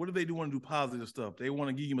bad rap. What if they do want to do positive stuff? They want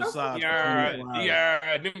to give you massage.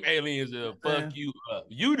 Yeah, them aliens will fuck you up.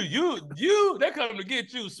 You, they come to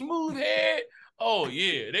get you. Smooth head. Oh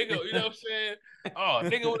yeah, they go. You know what I'm saying? Oh,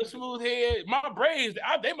 nigga with a smooth head. My braids.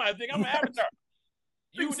 They might think I'm an avatar.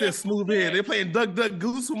 You said smooth head. They playing Duck Duck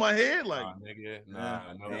Goose with my head, like nigga.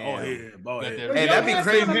 Bald head. Hey, that'd be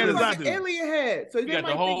crazy. Head is like alien head. So you got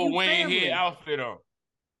the whole Wayne head outfit on.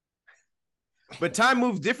 But time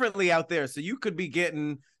moves differently out there, so you could be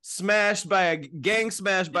getting smashed by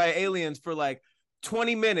aliens for like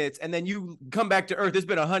 20 minutes, and then you come back to Earth. It's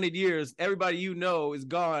been 100 years. Everybody you know is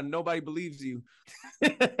gone. Nobody believes you. You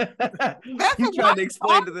trying to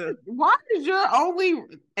explain to them. Why is your only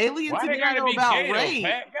alien scenario about race?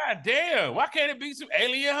 God damn! Why can't it be some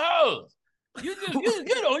alien hoes? You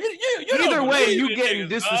Either way, you getting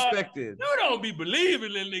disrespected. You don't be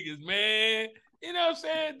believing in niggas, man. You know what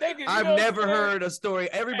I'm saying? I've never heard a story.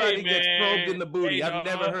 Everybody gets probed in the booty. I've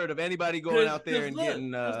never heard of anybody going out there and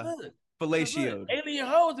getting fellatioed. Alien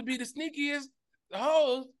hoes to be the sneakiest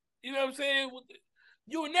hoes. You know what I'm saying?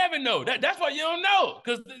 You will never know. That's why you don't know.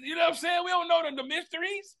 Because, you know what I'm saying? We don't know the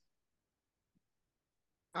mysteries.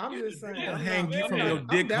 I'm just saying. Hang you from your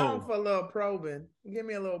dick hole. I'm down for a little probing. Give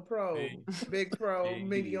me a little probe. Big probe,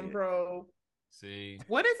 medium probe. See.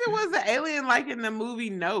 What if it was an alien like in the movie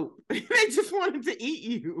Nope? They just wanted to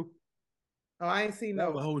eat you. Oh, I ain't seen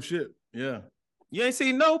Nope. The whole shit. Yeah. You ain't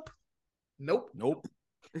seen Nope? Nope.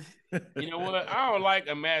 You know what? I don't like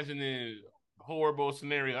imagining horrible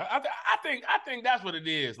scenario. I think that's what it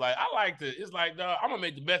is. Like, I like to. It's like, dog, I'm gonna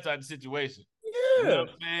make the best out of the situation. Yeah. You know what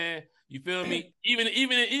I'm saying? You feel me? Even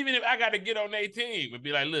if I got to get on their team and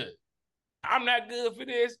be like, look, I'm not good for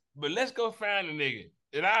this, but let's go find a nigga.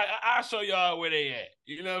 And I'll show y'all where they at.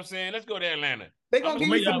 You know what I'm saying? Let's go to Atlanta. They gonna give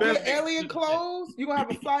you some good alien clothes. You gonna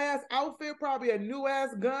have a fly ass outfit, probably a new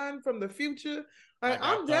ass gun from the future. Like,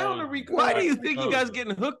 I'm down to record. Why do you think you guys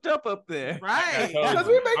getting hooked up there? Right. Because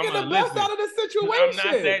we're making the best out of the situation. I'm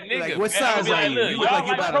not that nigga. Like, what size are you? You look like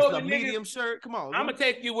you got a medium shirt. Come on. I'm going to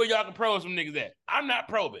take you where y'all can probe some niggas at. I'm not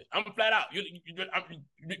probing. I'm flat out. You're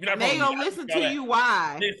not they going to listen to you.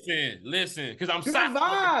 Why? Listen. Because I'm good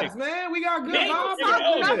vibes, man. We got good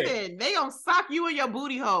vibes. They going to sock you in your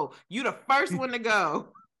booty hole. You the first one to go.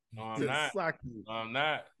 No, I'm not. I'm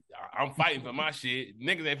not. I'm fighting for my shit.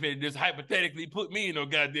 Niggas ain't finna just hypothetically put me in no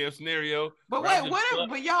goddamn scenario. But wait, what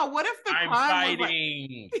if the I'm crime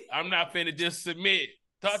fighting. Was like... I'm not finna just submit.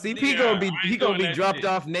 CP gonna be dropped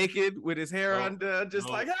off naked with his hair undone, just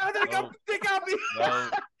like, they got me.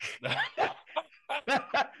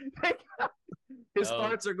 His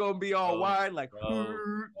farts are gonna be all wide, like.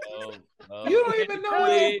 You don't even know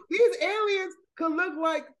what these aliens could look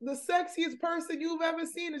like. The sexiest person you've ever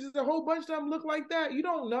seen. It's just a whole bunch of them look like that. You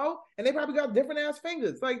don't know, and they probably got different ass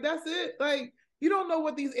fingers. Like, that's it. Like, you don't know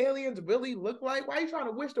what these aliens really look like. Why are you trying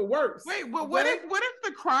to wish the worst? Wait, but what if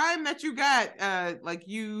the crime that you got, like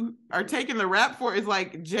you are taking the rap for, is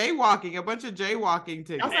like jaywalking, a bunch of jaywalking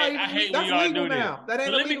tickets? I hate when y'all do now. That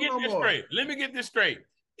ain't illegal no more. Let me get this straight.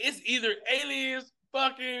 It's either aliens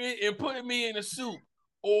fucking and putting me in a suit,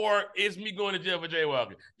 or it's me going to jail for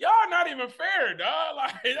jaywalking. Y'all not even fair, dog.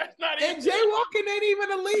 Like, that's not even. And jaywalking ain't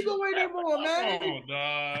even illegal anymore, man. Oh,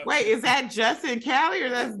 dog. Wait, is that just in Cali, or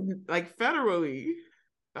that's like federally?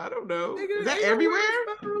 I don't know. Is that everywhere?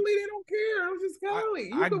 Federally, they don't care. It was just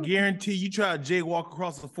Cali. I guarantee you try to jaywalk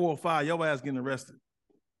across the 405, your ass getting arrested.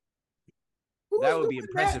 That would be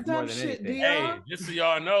impressive more than anything. Hey, just so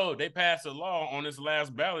y'all know, they passed a law on this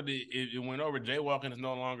last ballot. It went over. Jaywalking is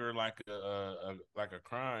no longer like a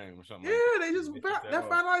crime or something. Yeah, they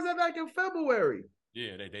finalized that back in February.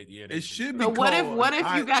 Yeah, they It should be. So what if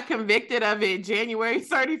called you got convicted of it January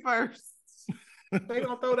 31st? They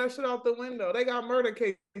gonna throw that shit out the window. They got murder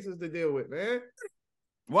cases to deal with, man.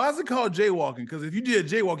 Why is it called jaywalking? Because if you did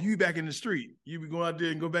jaywalk, you be back in the street. You be going out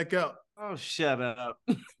there and go back out. Oh, shut up.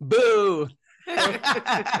 Boo. Boo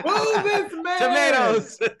this man.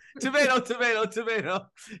 Tomatoes. Tomato.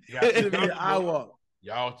 I walk.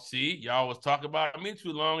 Y'all was talking about me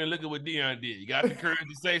too long, and look at what Dion did. You got the courage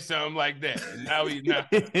to say something like that, and now we back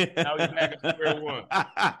at square one.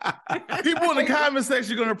 People in the comment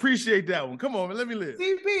section are gonna appreciate that one. Come on, man, let me live.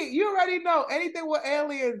 CP, you already know anything with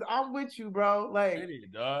aliens. I'm with you, bro. Like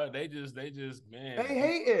They just man. They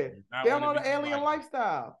hate it. They don't know the alien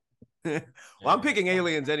lifestyle. Well, I'm picking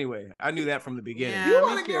aliens anyway. I knew that from the beginning. Yeah, You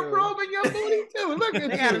want to get probed in your booty too? Look at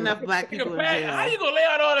They got enough black people in jail. How you gonna lay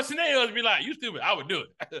out all the scenarios and be like, "You stupid"? I would do it.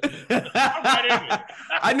 I'm right in it.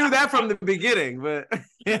 I knew that from the beginning, but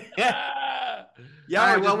All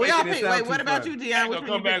right, well, we all pick. Wait, what about you, Dion? Gonna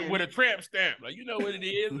come back with a tramp stamp, like you know what it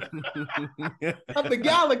is. of the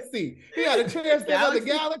galaxy. He had a chance to have the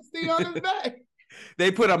galaxy on his back.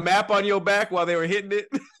 They put a map on your back while they were hitting it.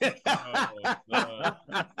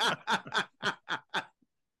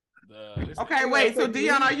 Okay, wait. So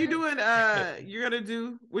Dion, are you doing? You're gonna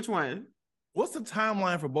do which one? What's the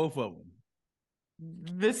timeline for both of them?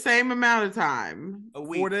 The same amount of time. A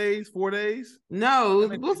week. 4 days? 4 days?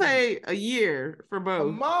 No, we'll say a year for A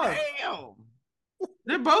both. month. Damn.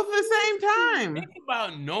 They're both the same time. Think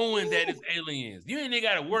about knowing that it's aliens. You ain't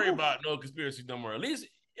got to worry about no conspiracy no more. At least,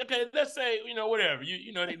 okay, let's say whatever.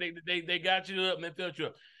 You know they got you up and they felt you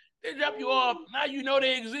up. They drop you off. Now you know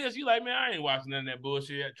they exist. You like, man, I ain't watching none of that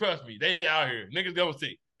bullshit. Trust me, they out here. Niggas gonna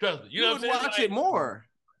see. Trust me. You know what I'm saying? Watch it more.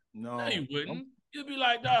 No, you wouldn't. You'd be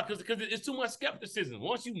like, dog, because it's too much skepticism.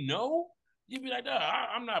 Once you know, you'd be like, dog,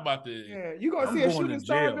 I'm not about to. Yeah, you gonna see a shooting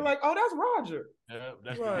star and be like, oh, that's Roger. Yeah,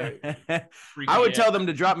 that's right. I would tell them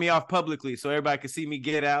to drop me off publicly so everybody could see me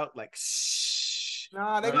get out. Like, shh.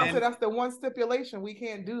 Nah, they gonna say that's the one stipulation. We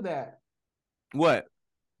can't do that. What?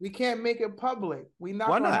 We can't make it public. We not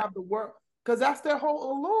Why gonna not? have the work because that's their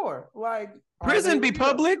whole allure. Like Prison be real?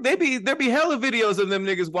 public. There be hella videos of them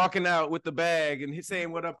niggas walking out with the bag and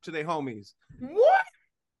saying what up to their homies. What?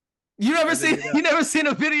 You never seen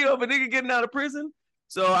a video of a nigga getting out of prison?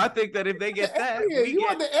 So I think that if they get that,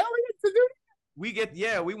 want the aliens to do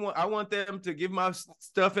that? I want them to give my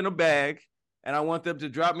stuff in a bag, and I want them to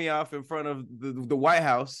drop me off in front of the White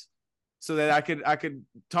House so that I could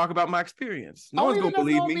talk about my experience. No one's gonna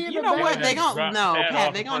believe me. You know what? They gonna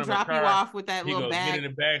Pat. They in gonna front of a drop you car. off with that He little gonna bag. get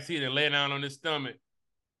in the back seat and lay down on his stomach.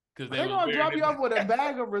 They're gonna drop you off with a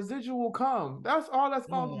bag of residual cum. That's all that's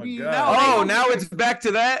gonna be. No, now it's back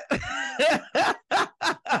to that.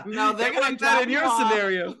 No, they're gonna drop you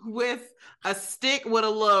off with a stick with a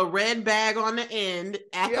little red bag on the end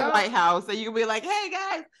at the White House, so you can be like, "Hey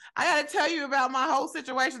guys, I gotta tell you about my whole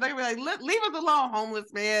situation." They're gonna be like, "Leave us alone,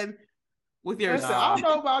 homeless man." With your Listen, I don't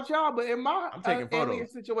know about y'all, but in my taking alien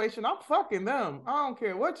situation, I'm fucking them. I don't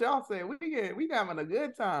care what y'all say. We having a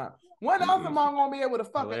good time. When else am I gonna be able to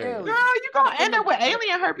fuck an alien? Girl, you gonna end up with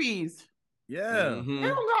alien herpes. Yeah. Mm-hmm.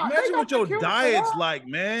 Imagine what your diet's like,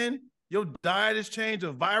 man. Your diet has changed.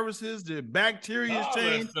 The viruses, the bacteria has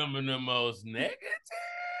changed. Some of the most negative.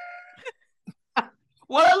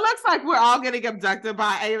 Well, it looks like we're all getting abducted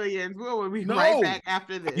by aliens. We'll be right back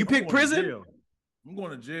after this. You pick prison? I'm going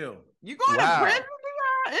to jail. You going to prison?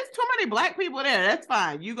 It's too many black people there. That's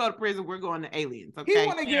fine. You go to prison. We're going to aliens. Okay.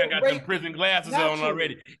 I got them prison glasses on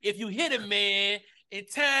already. If you hit a man in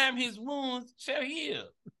time, his wounds shall heal.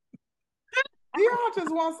 Y'all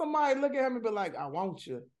just want somebody to look at him and be like, "I want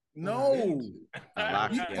you." No.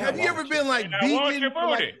 Have you ever been like vegan?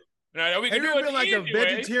 Have you ever been like a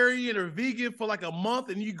vegetarian or vegan for like a month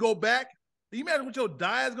and you go back? Do you imagine what your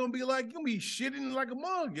diet's gonna be like? You're gonna be shitting like a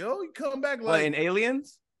mug, yo. You come back like in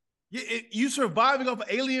aliens? You surviving off of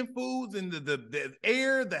alien foods and the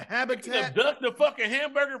air, the habitat. They abduct the fucking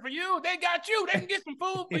hamburger for you. They got you. They can get some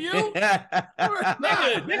food for you.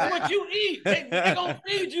 Nigga, this is what you eat. They gonna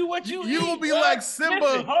feed you what you eat. You will be like Simba.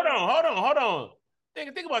 Listen, hold on.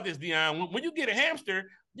 Think about this, Dion. When you get a hamster,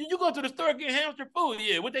 you go to the store and get hamster food.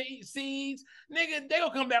 Yeah, what they eat, seeds. Nigga, they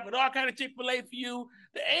gonna come back with all kind of Chick-fil-A for you.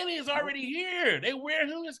 The aliens already here. They wear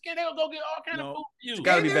human skin. They gonna go get all kind of food for you. It's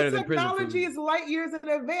gotta be better than prison food. Technology is light years in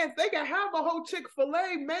advance. They can have a whole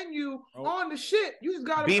Chick-fil-A menu on the shit. You just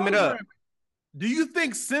gotta beam it up. Do you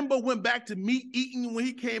think Simba went back to meat eating when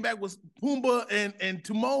he came back with Pumbaa and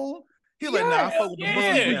Timon? He like, nah, I fuck with the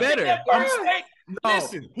Muslims. Better.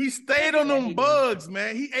 Listen, he stayed on them bugs,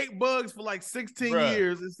 man. He ate bugs for like 16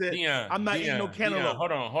 years and said, I'm not eating no cantaloupe.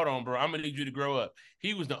 Hold on, bro. I'm gonna need you to grow up.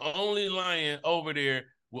 He was the only lion over there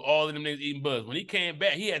with all of them niggas eating bugs. When he came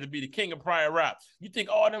back, he had to be the king of Pryor Rock. You think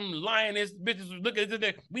all them lioness bitches was looking at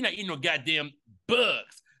this? We not eating no goddamn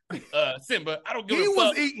bugs. Simba, I don't give a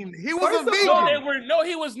fuck. He was a vegan. No,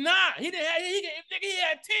 he was not. He didn't have, he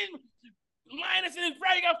had 10 lioness in his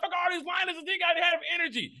pride. You gotta fuck all these lionesses. He gotta have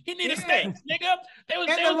energy. He needed steaks, nigga. The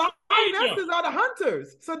lionesses are the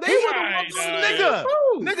hunters, so they were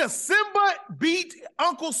the nigga. Simba beat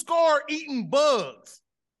Uncle Scar eating bugs.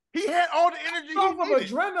 He had all the energy. Off of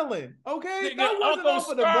adrenaline, okay. Nigga, that wasn't off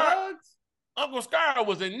of the bugs. Uncle Scar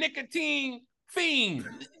was a nicotine fiend.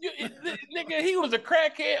 Nigga, he was a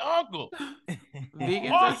crackhead uncle.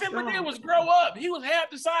 All Simba did was grow up. He was half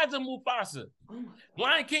the size of Mufasa.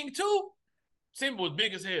 Lion King 2. Simba was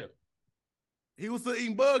big as hell. He was still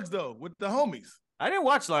eating bugs though with the homies. I didn't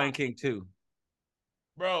watch Lion King 2.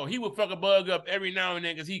 Bro, he would fuck a bug up every now and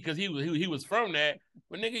then because he was from that.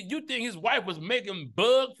 But nigga, you think his wife was making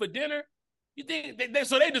bug for dinner? You think they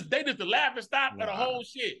just the laughing stock of the whole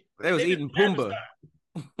shit? They was eating Pumbaa.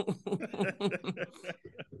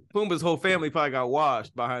 Pumbaa's whole family probably got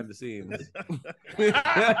washed behind the scenes. That's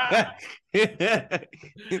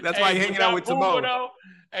why he's hanging out with Timon.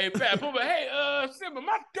 Hey, Pumbaa, hey, Simba,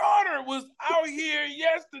 my daughter was out here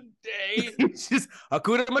yesterday. Just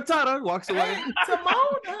Hakuna Matata walks away. Hey, Timon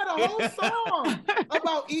had a whole song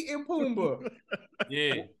about eating Pumbaa.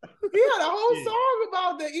 Yeah. He had a whole song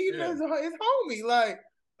about the eating his homie. Like,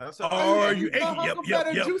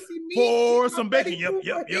 juicy meat for some bacon.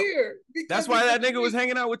 Yep. That's why that nigga was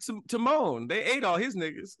hanging out with Timon. They ate all his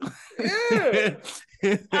niggas. Yeah.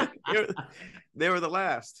 They were the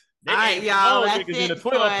last. All right, y'all. That's in the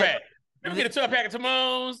 12-pack. Let me get a 12-pack of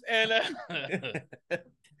Timons and.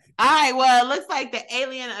 All right. Well, it looks like the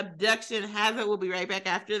alien abduction has it. We'll be right back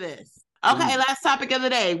after this. Okay, last topic of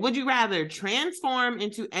the day. Would you rather transform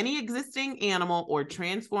into any existing animal or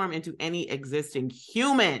transform into any existing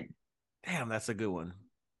human? Damn, that's a good one.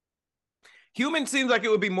 Human seems like it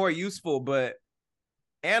would be more useful, but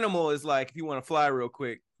animal is like if you want to fly real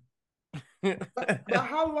quick. but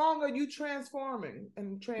how long are you transforming?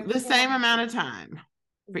 The same amount of time.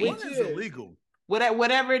 What is illegal?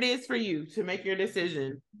 Whatever it is for you to make your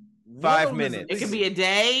decision. 5 minutes. It could be a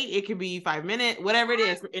day. It could be 5 minutes. Whatever it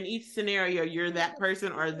is. In each scenario, you're that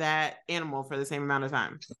person or that animal for the same amount of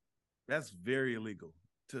time. That's very illegal.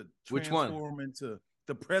 To transform into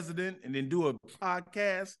the president and then do a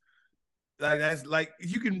podcast. Like that's like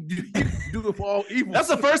you can do it for all evil. That's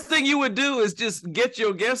the first thing you would do is just get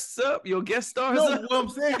your guests up, your guest stars up. What I'm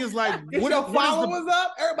saying is like get your followers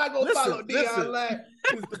up. Everybody go follow Dion Lack.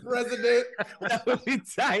 He's the president. That would be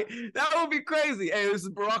tight. That would be crazy. Hey, this is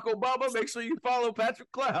Barack Obama. Make sure you follow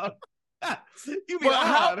Patrick Cloud. You be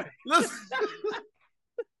listen.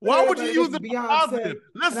 Why would you use it for positive?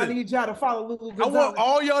 Listen, I need y'all to follow Lulu Gonzalez. I want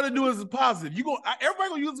all y'all to do is positive. Everybody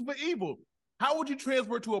gonna use it for evil. How would you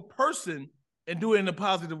transfer to a person and do it in a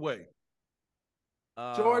positive way?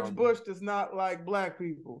 George Bush does not like black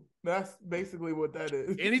people. That's basically what that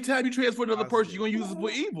is. Anytime you transfer to another person, you're gonna use it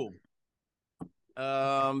for evil.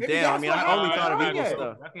 Damn. I mean, I only thought of evil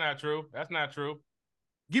stuff. That's not true.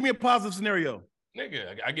 Give me a positive scenario.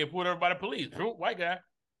 Nigga, I get pulled over by the police. True, white guy.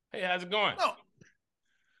 Hey, how's it going? No.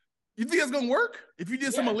 You think that's gonna work if you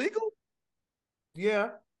did something illegal? Yeah.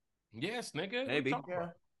 Yes, nigga. Maybe. Yeah.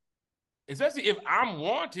 Especially if I'm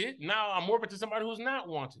wanted. Now I'm more to somebody who's not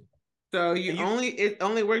wanted. So it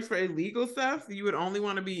only works for illegal stuff? You would only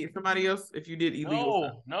want to be somebody else if you did illegal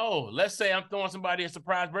stuff? No. Let's say I'm throwing somebody a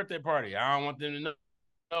surprise birthday party. I don't want them to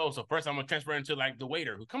know. So first I'm gonna transfer into like the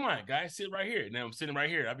waiter who, come on, guys, sit right here. And then I'm sitting right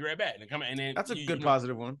here. I'll be right back. And come and then that's a good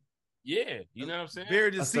positive one. Yeah, you know what I'm saying?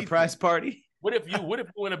 Very a surprise party. What if you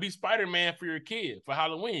want to be Spider-Man for your kid for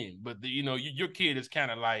Halloween, but your kid is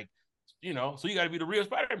kind of like, so you got to be the real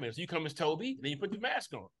Spider-Man. So you come as Toby, and then you put the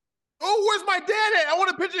mask on. Oh, where's my dad at? I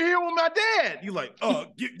want a picture here with my dad. You like,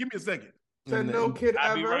 give me a second. Said no kid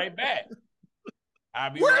I'll ever. be right back.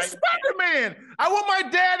 Where's Spider-Man? I want my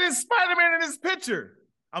dad as Spider-Man in this picture.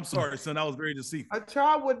 I'm sorry, son. I was very deceitful. A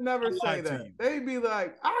child would never say that. They'd be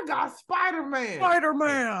like, I got Spider-Man.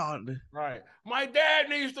 Spider-Man. Right. My dad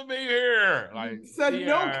needs to be here. Like said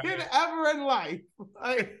no kid ever in life.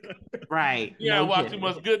 Like, right. Yeah, no watch too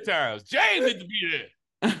much Good Times. James needs to be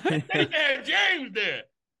there. They had James there.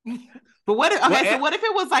 But what if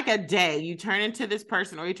it was like a day? You turn into this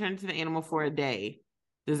person or you turn into the animal for a day.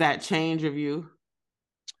 Does that change your view?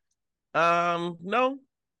 No.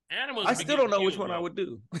 Animals I still don't know which one bro. I would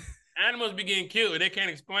do. Animals be getting killed. They can't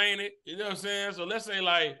explain it. You know what I'm saying? So let's say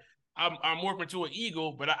like I'm morphing to an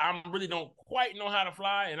eagle, but I really don't quite know how to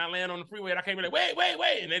fly, and I land on the freeway, and I can't be like,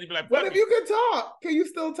 wait, and they'd be like, what if you can talk? Can you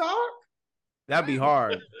still talk? That'd be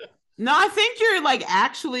hard. No, I think you're like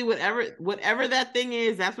actually whatever that thing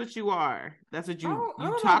is. That's what you are. That's what you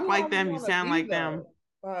talk like them. You sound like them.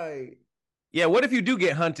 Like, yeah. What if you do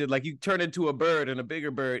get hunted? Like you turn into a bird and a bigger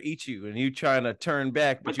bird eats you, and you trying to turn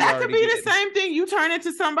back, but that could be the same thing. You turn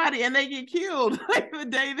into somebody and they get killed like the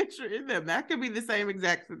day that you're in them. That could be the same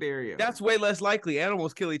exact scenario. That's way less likely.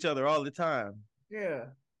 Animals kill each other all the time. yeah.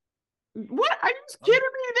 What? Are you kidding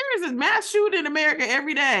me? There is a mass shooting in America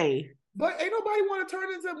every day. But ain't nobody want to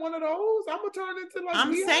turn into one of those. I'm gonna turn into like.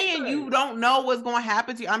 I'm saying you don't know what's going to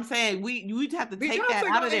happen to you. I'm saying you have to take that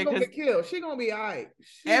out of there because kill. She gonna be all right.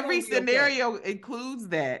 Every scenario includes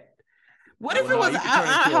that. What if it was?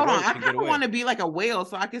 Hold on. I kind of want to be like a whale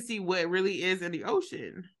so I can see what it really is in the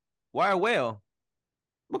ocean. Why a whale?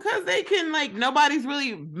 Because they can like nobody's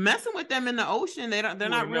really messing with them in the ocean. They're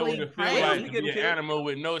not really afraid. Like to be an animal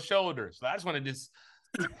with no shoulders. So I just want to just.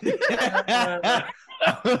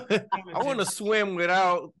 I want to swim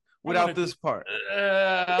without this part.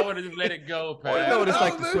 I want to just let it go. I want to know what it's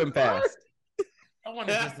like to swim fast. I want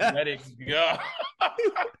to just let it go.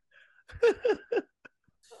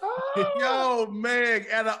 Yo, Meg,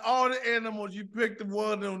 out of all the animals, you picked the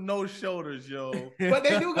one with no shoulders, yo. But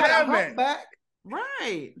they do got a humpback.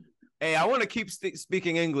 Right. Hey, I want to keep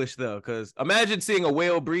speaking English though, because imagine seeing a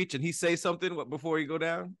whale breach and he say something before you go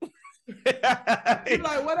down. He's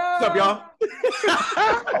like, what up? What's up, y'all?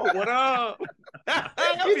 Oh, what up?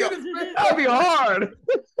 That'd be hard.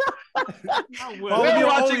 Whale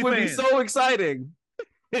watching would be so exciting.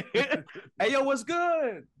 Hey, yo, what's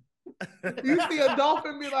good? You see a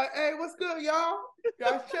dolphin be like, hey, what's good, y'all?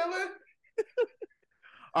 Y'all chilling?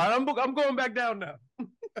 All right, I'm going back down now.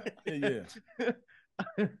 Yeah.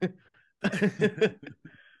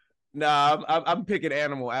 Nah, I'm picking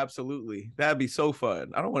animal. Absolutely, that'd be so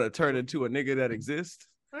fun. I don't want to turn into a nigga that exists.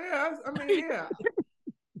 Yeah, I mean, yeah.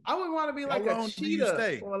 I would want to be like a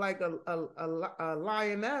cheetah or like a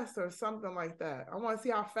lioness or something like that. I want to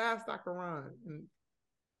see how fast I can run. And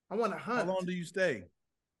I want to hunt. How long do you stay?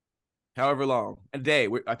 However long. A day.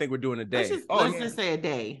 I think we're doing a day. Let's just say a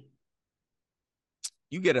day.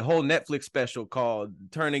 You get a whole Netflix special called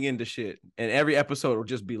Turning Into Shit, and every episode will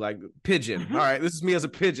just be like pigeon. All right, this is me as a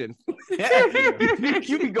pigeon.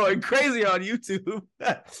 You be going crazy on YouTube.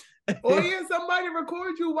 Or yeah, somebody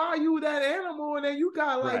record you while you that animal, and then you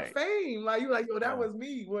got like fame. Like you like, yo, that was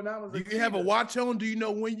me when I was. Do you have a watch on? Do you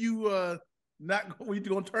know when you when you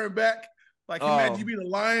gonna turn back? Like imagine you being a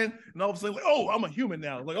lion, and all of a sudden, like, oh, I'm a human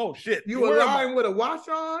now. Like, oh shit, you a lion with a watch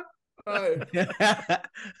on?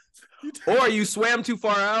 Or you swam too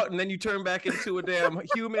far out and then you turn back into a damn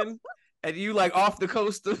human and you like off the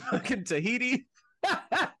coast of fucking Tahiti.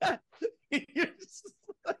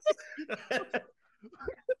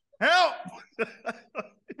 Help!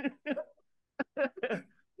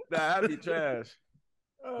 Nah, that'd be trash.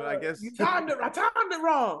 But I guess I timed it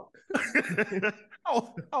wrong.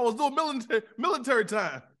 I was doing military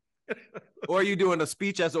time. Or are you doing a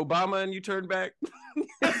speech as Obama and you turn back? You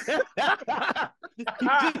just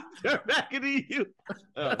turn back into you.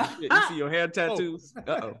 Oh, shit. You see your hand tattoos?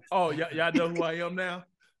 Uh-oh. Oh, y'all know who I am now?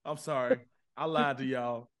 I'm sorry. I lied to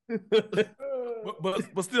y'all. but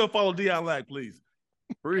still follow Dion Lack, please.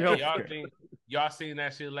 Y'all seen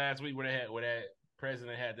that shit last week where that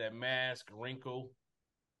president had that mask wrinkle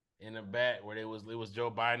in the back where it was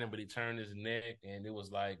Joe Biden, but he turned his neck and it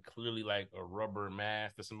was like clearly like a rubber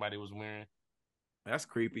mask that somebody was wearing. That's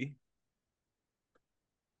creepy.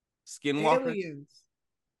 Skinwalkers. Aliens.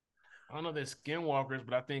 I don't know if they're skinwalkers,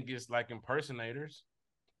 but I think it's like impersonators.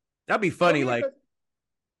 That'd be funny. Like,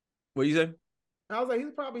 what you say? I was like,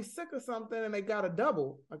 he's probably sick or something, and they got a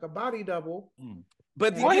double, like a body double.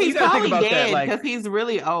 But he's probably dead because he's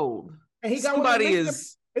really old. And he got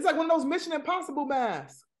it's like one of those Mission Impossible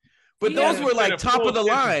masks. But those were like top of the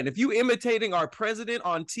line. If you imitating our president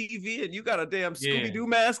on TV and you got a damn Scooby-Doo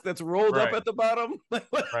mask that's rolled up at the bottom, like,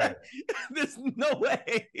 there's no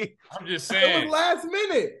way. I'm just saying. It was last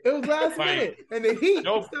minute. And the heat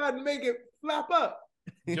started to make it flap up.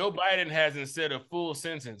 Joe Biden hasn't said a full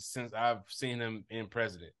sentence since I've seen him in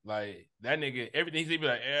president. Like, that nigga, everything he'd be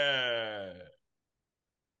like, yeah.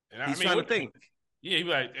 And he's trying to think. Yeah, he'd be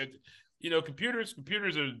like, computers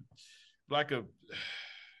are like a...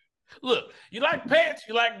 Look, you like pets,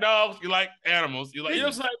 you like dogs, you like animals, you're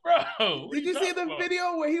just like, bro. Did you see the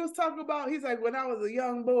video where he was talking about, he's like, when I was a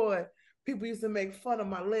young boy, people used to make fun of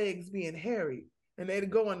my legs being hairy, and they'd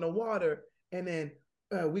go in the water, and then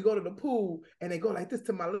we go to the pool and they go like this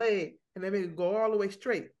to my leg and then they go all the way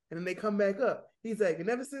straight and then they come back up. He's like, and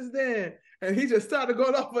ever since then, and he just started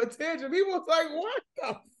going off a tangent. He was like, what the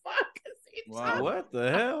fuck is he talking? What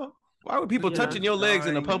the hell? Why would people touching your legs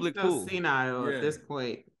in a public pool? Senile at this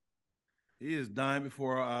point. He is dying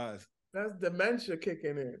before our eyes. That's dementia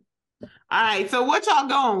kicking in. All right, so what y'all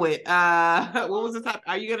going with? What was the top?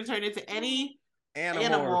 Are you gonna turn into any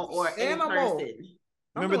animal or any person?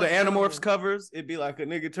 Remember the Animorphs covers? It'd be like a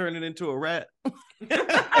nigga turning into a rat.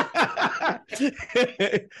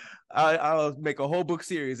 I'll make a whole book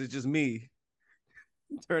series. It's just me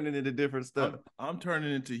turning into different stuff. I'm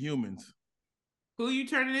turning into humans. Who you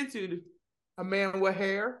turning into? A man with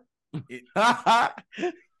hair.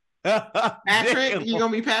 Patrick, you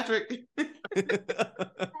gonna be Patrick?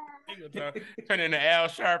 Turn into Al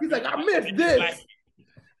Sharpton. He's like, I missed this.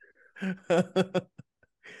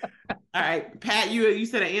 All right, Pat, you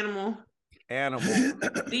said an animal. Animal.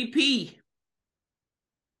 DP.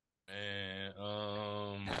 And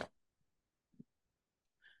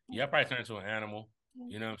yeah, I probably turn into an animal.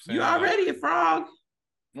 You know what I'm saying? You already a frog.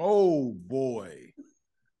 Oh boy.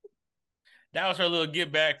 That was her little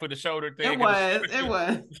get back for the shoulder thing. It was.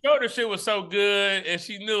 The shoulder shit was so good, and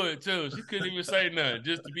she knew it too. She couldn't even say nothing.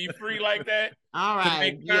 Just to be free like that. All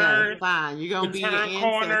right, yeah, fine. You're gonna be your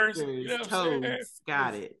ancestors. You know toes.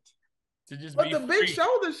 Got it. To just but be the free. big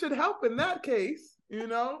shoulder should help in that case, you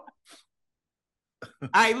know. All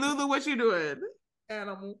right, Lulu, what you doing?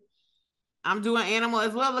 Animal. I'm doing animal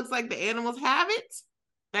as well. Looks like the animals have it.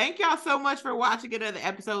 Thank y'all so much for watching another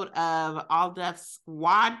episode of All Def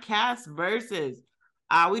SquADDcast Versus.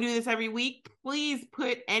 We do this every week. Please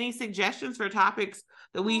put any suggestions for topics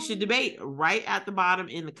that we should debate right at the bottom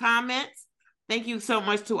in the comments. Thank you so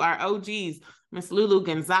much to our OGs, Miss Lulu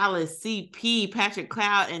Gonzalez, CP, Patrick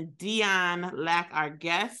Cloud, and Dion Lack, our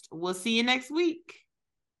guest. We'll see you next week.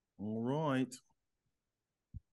 All right.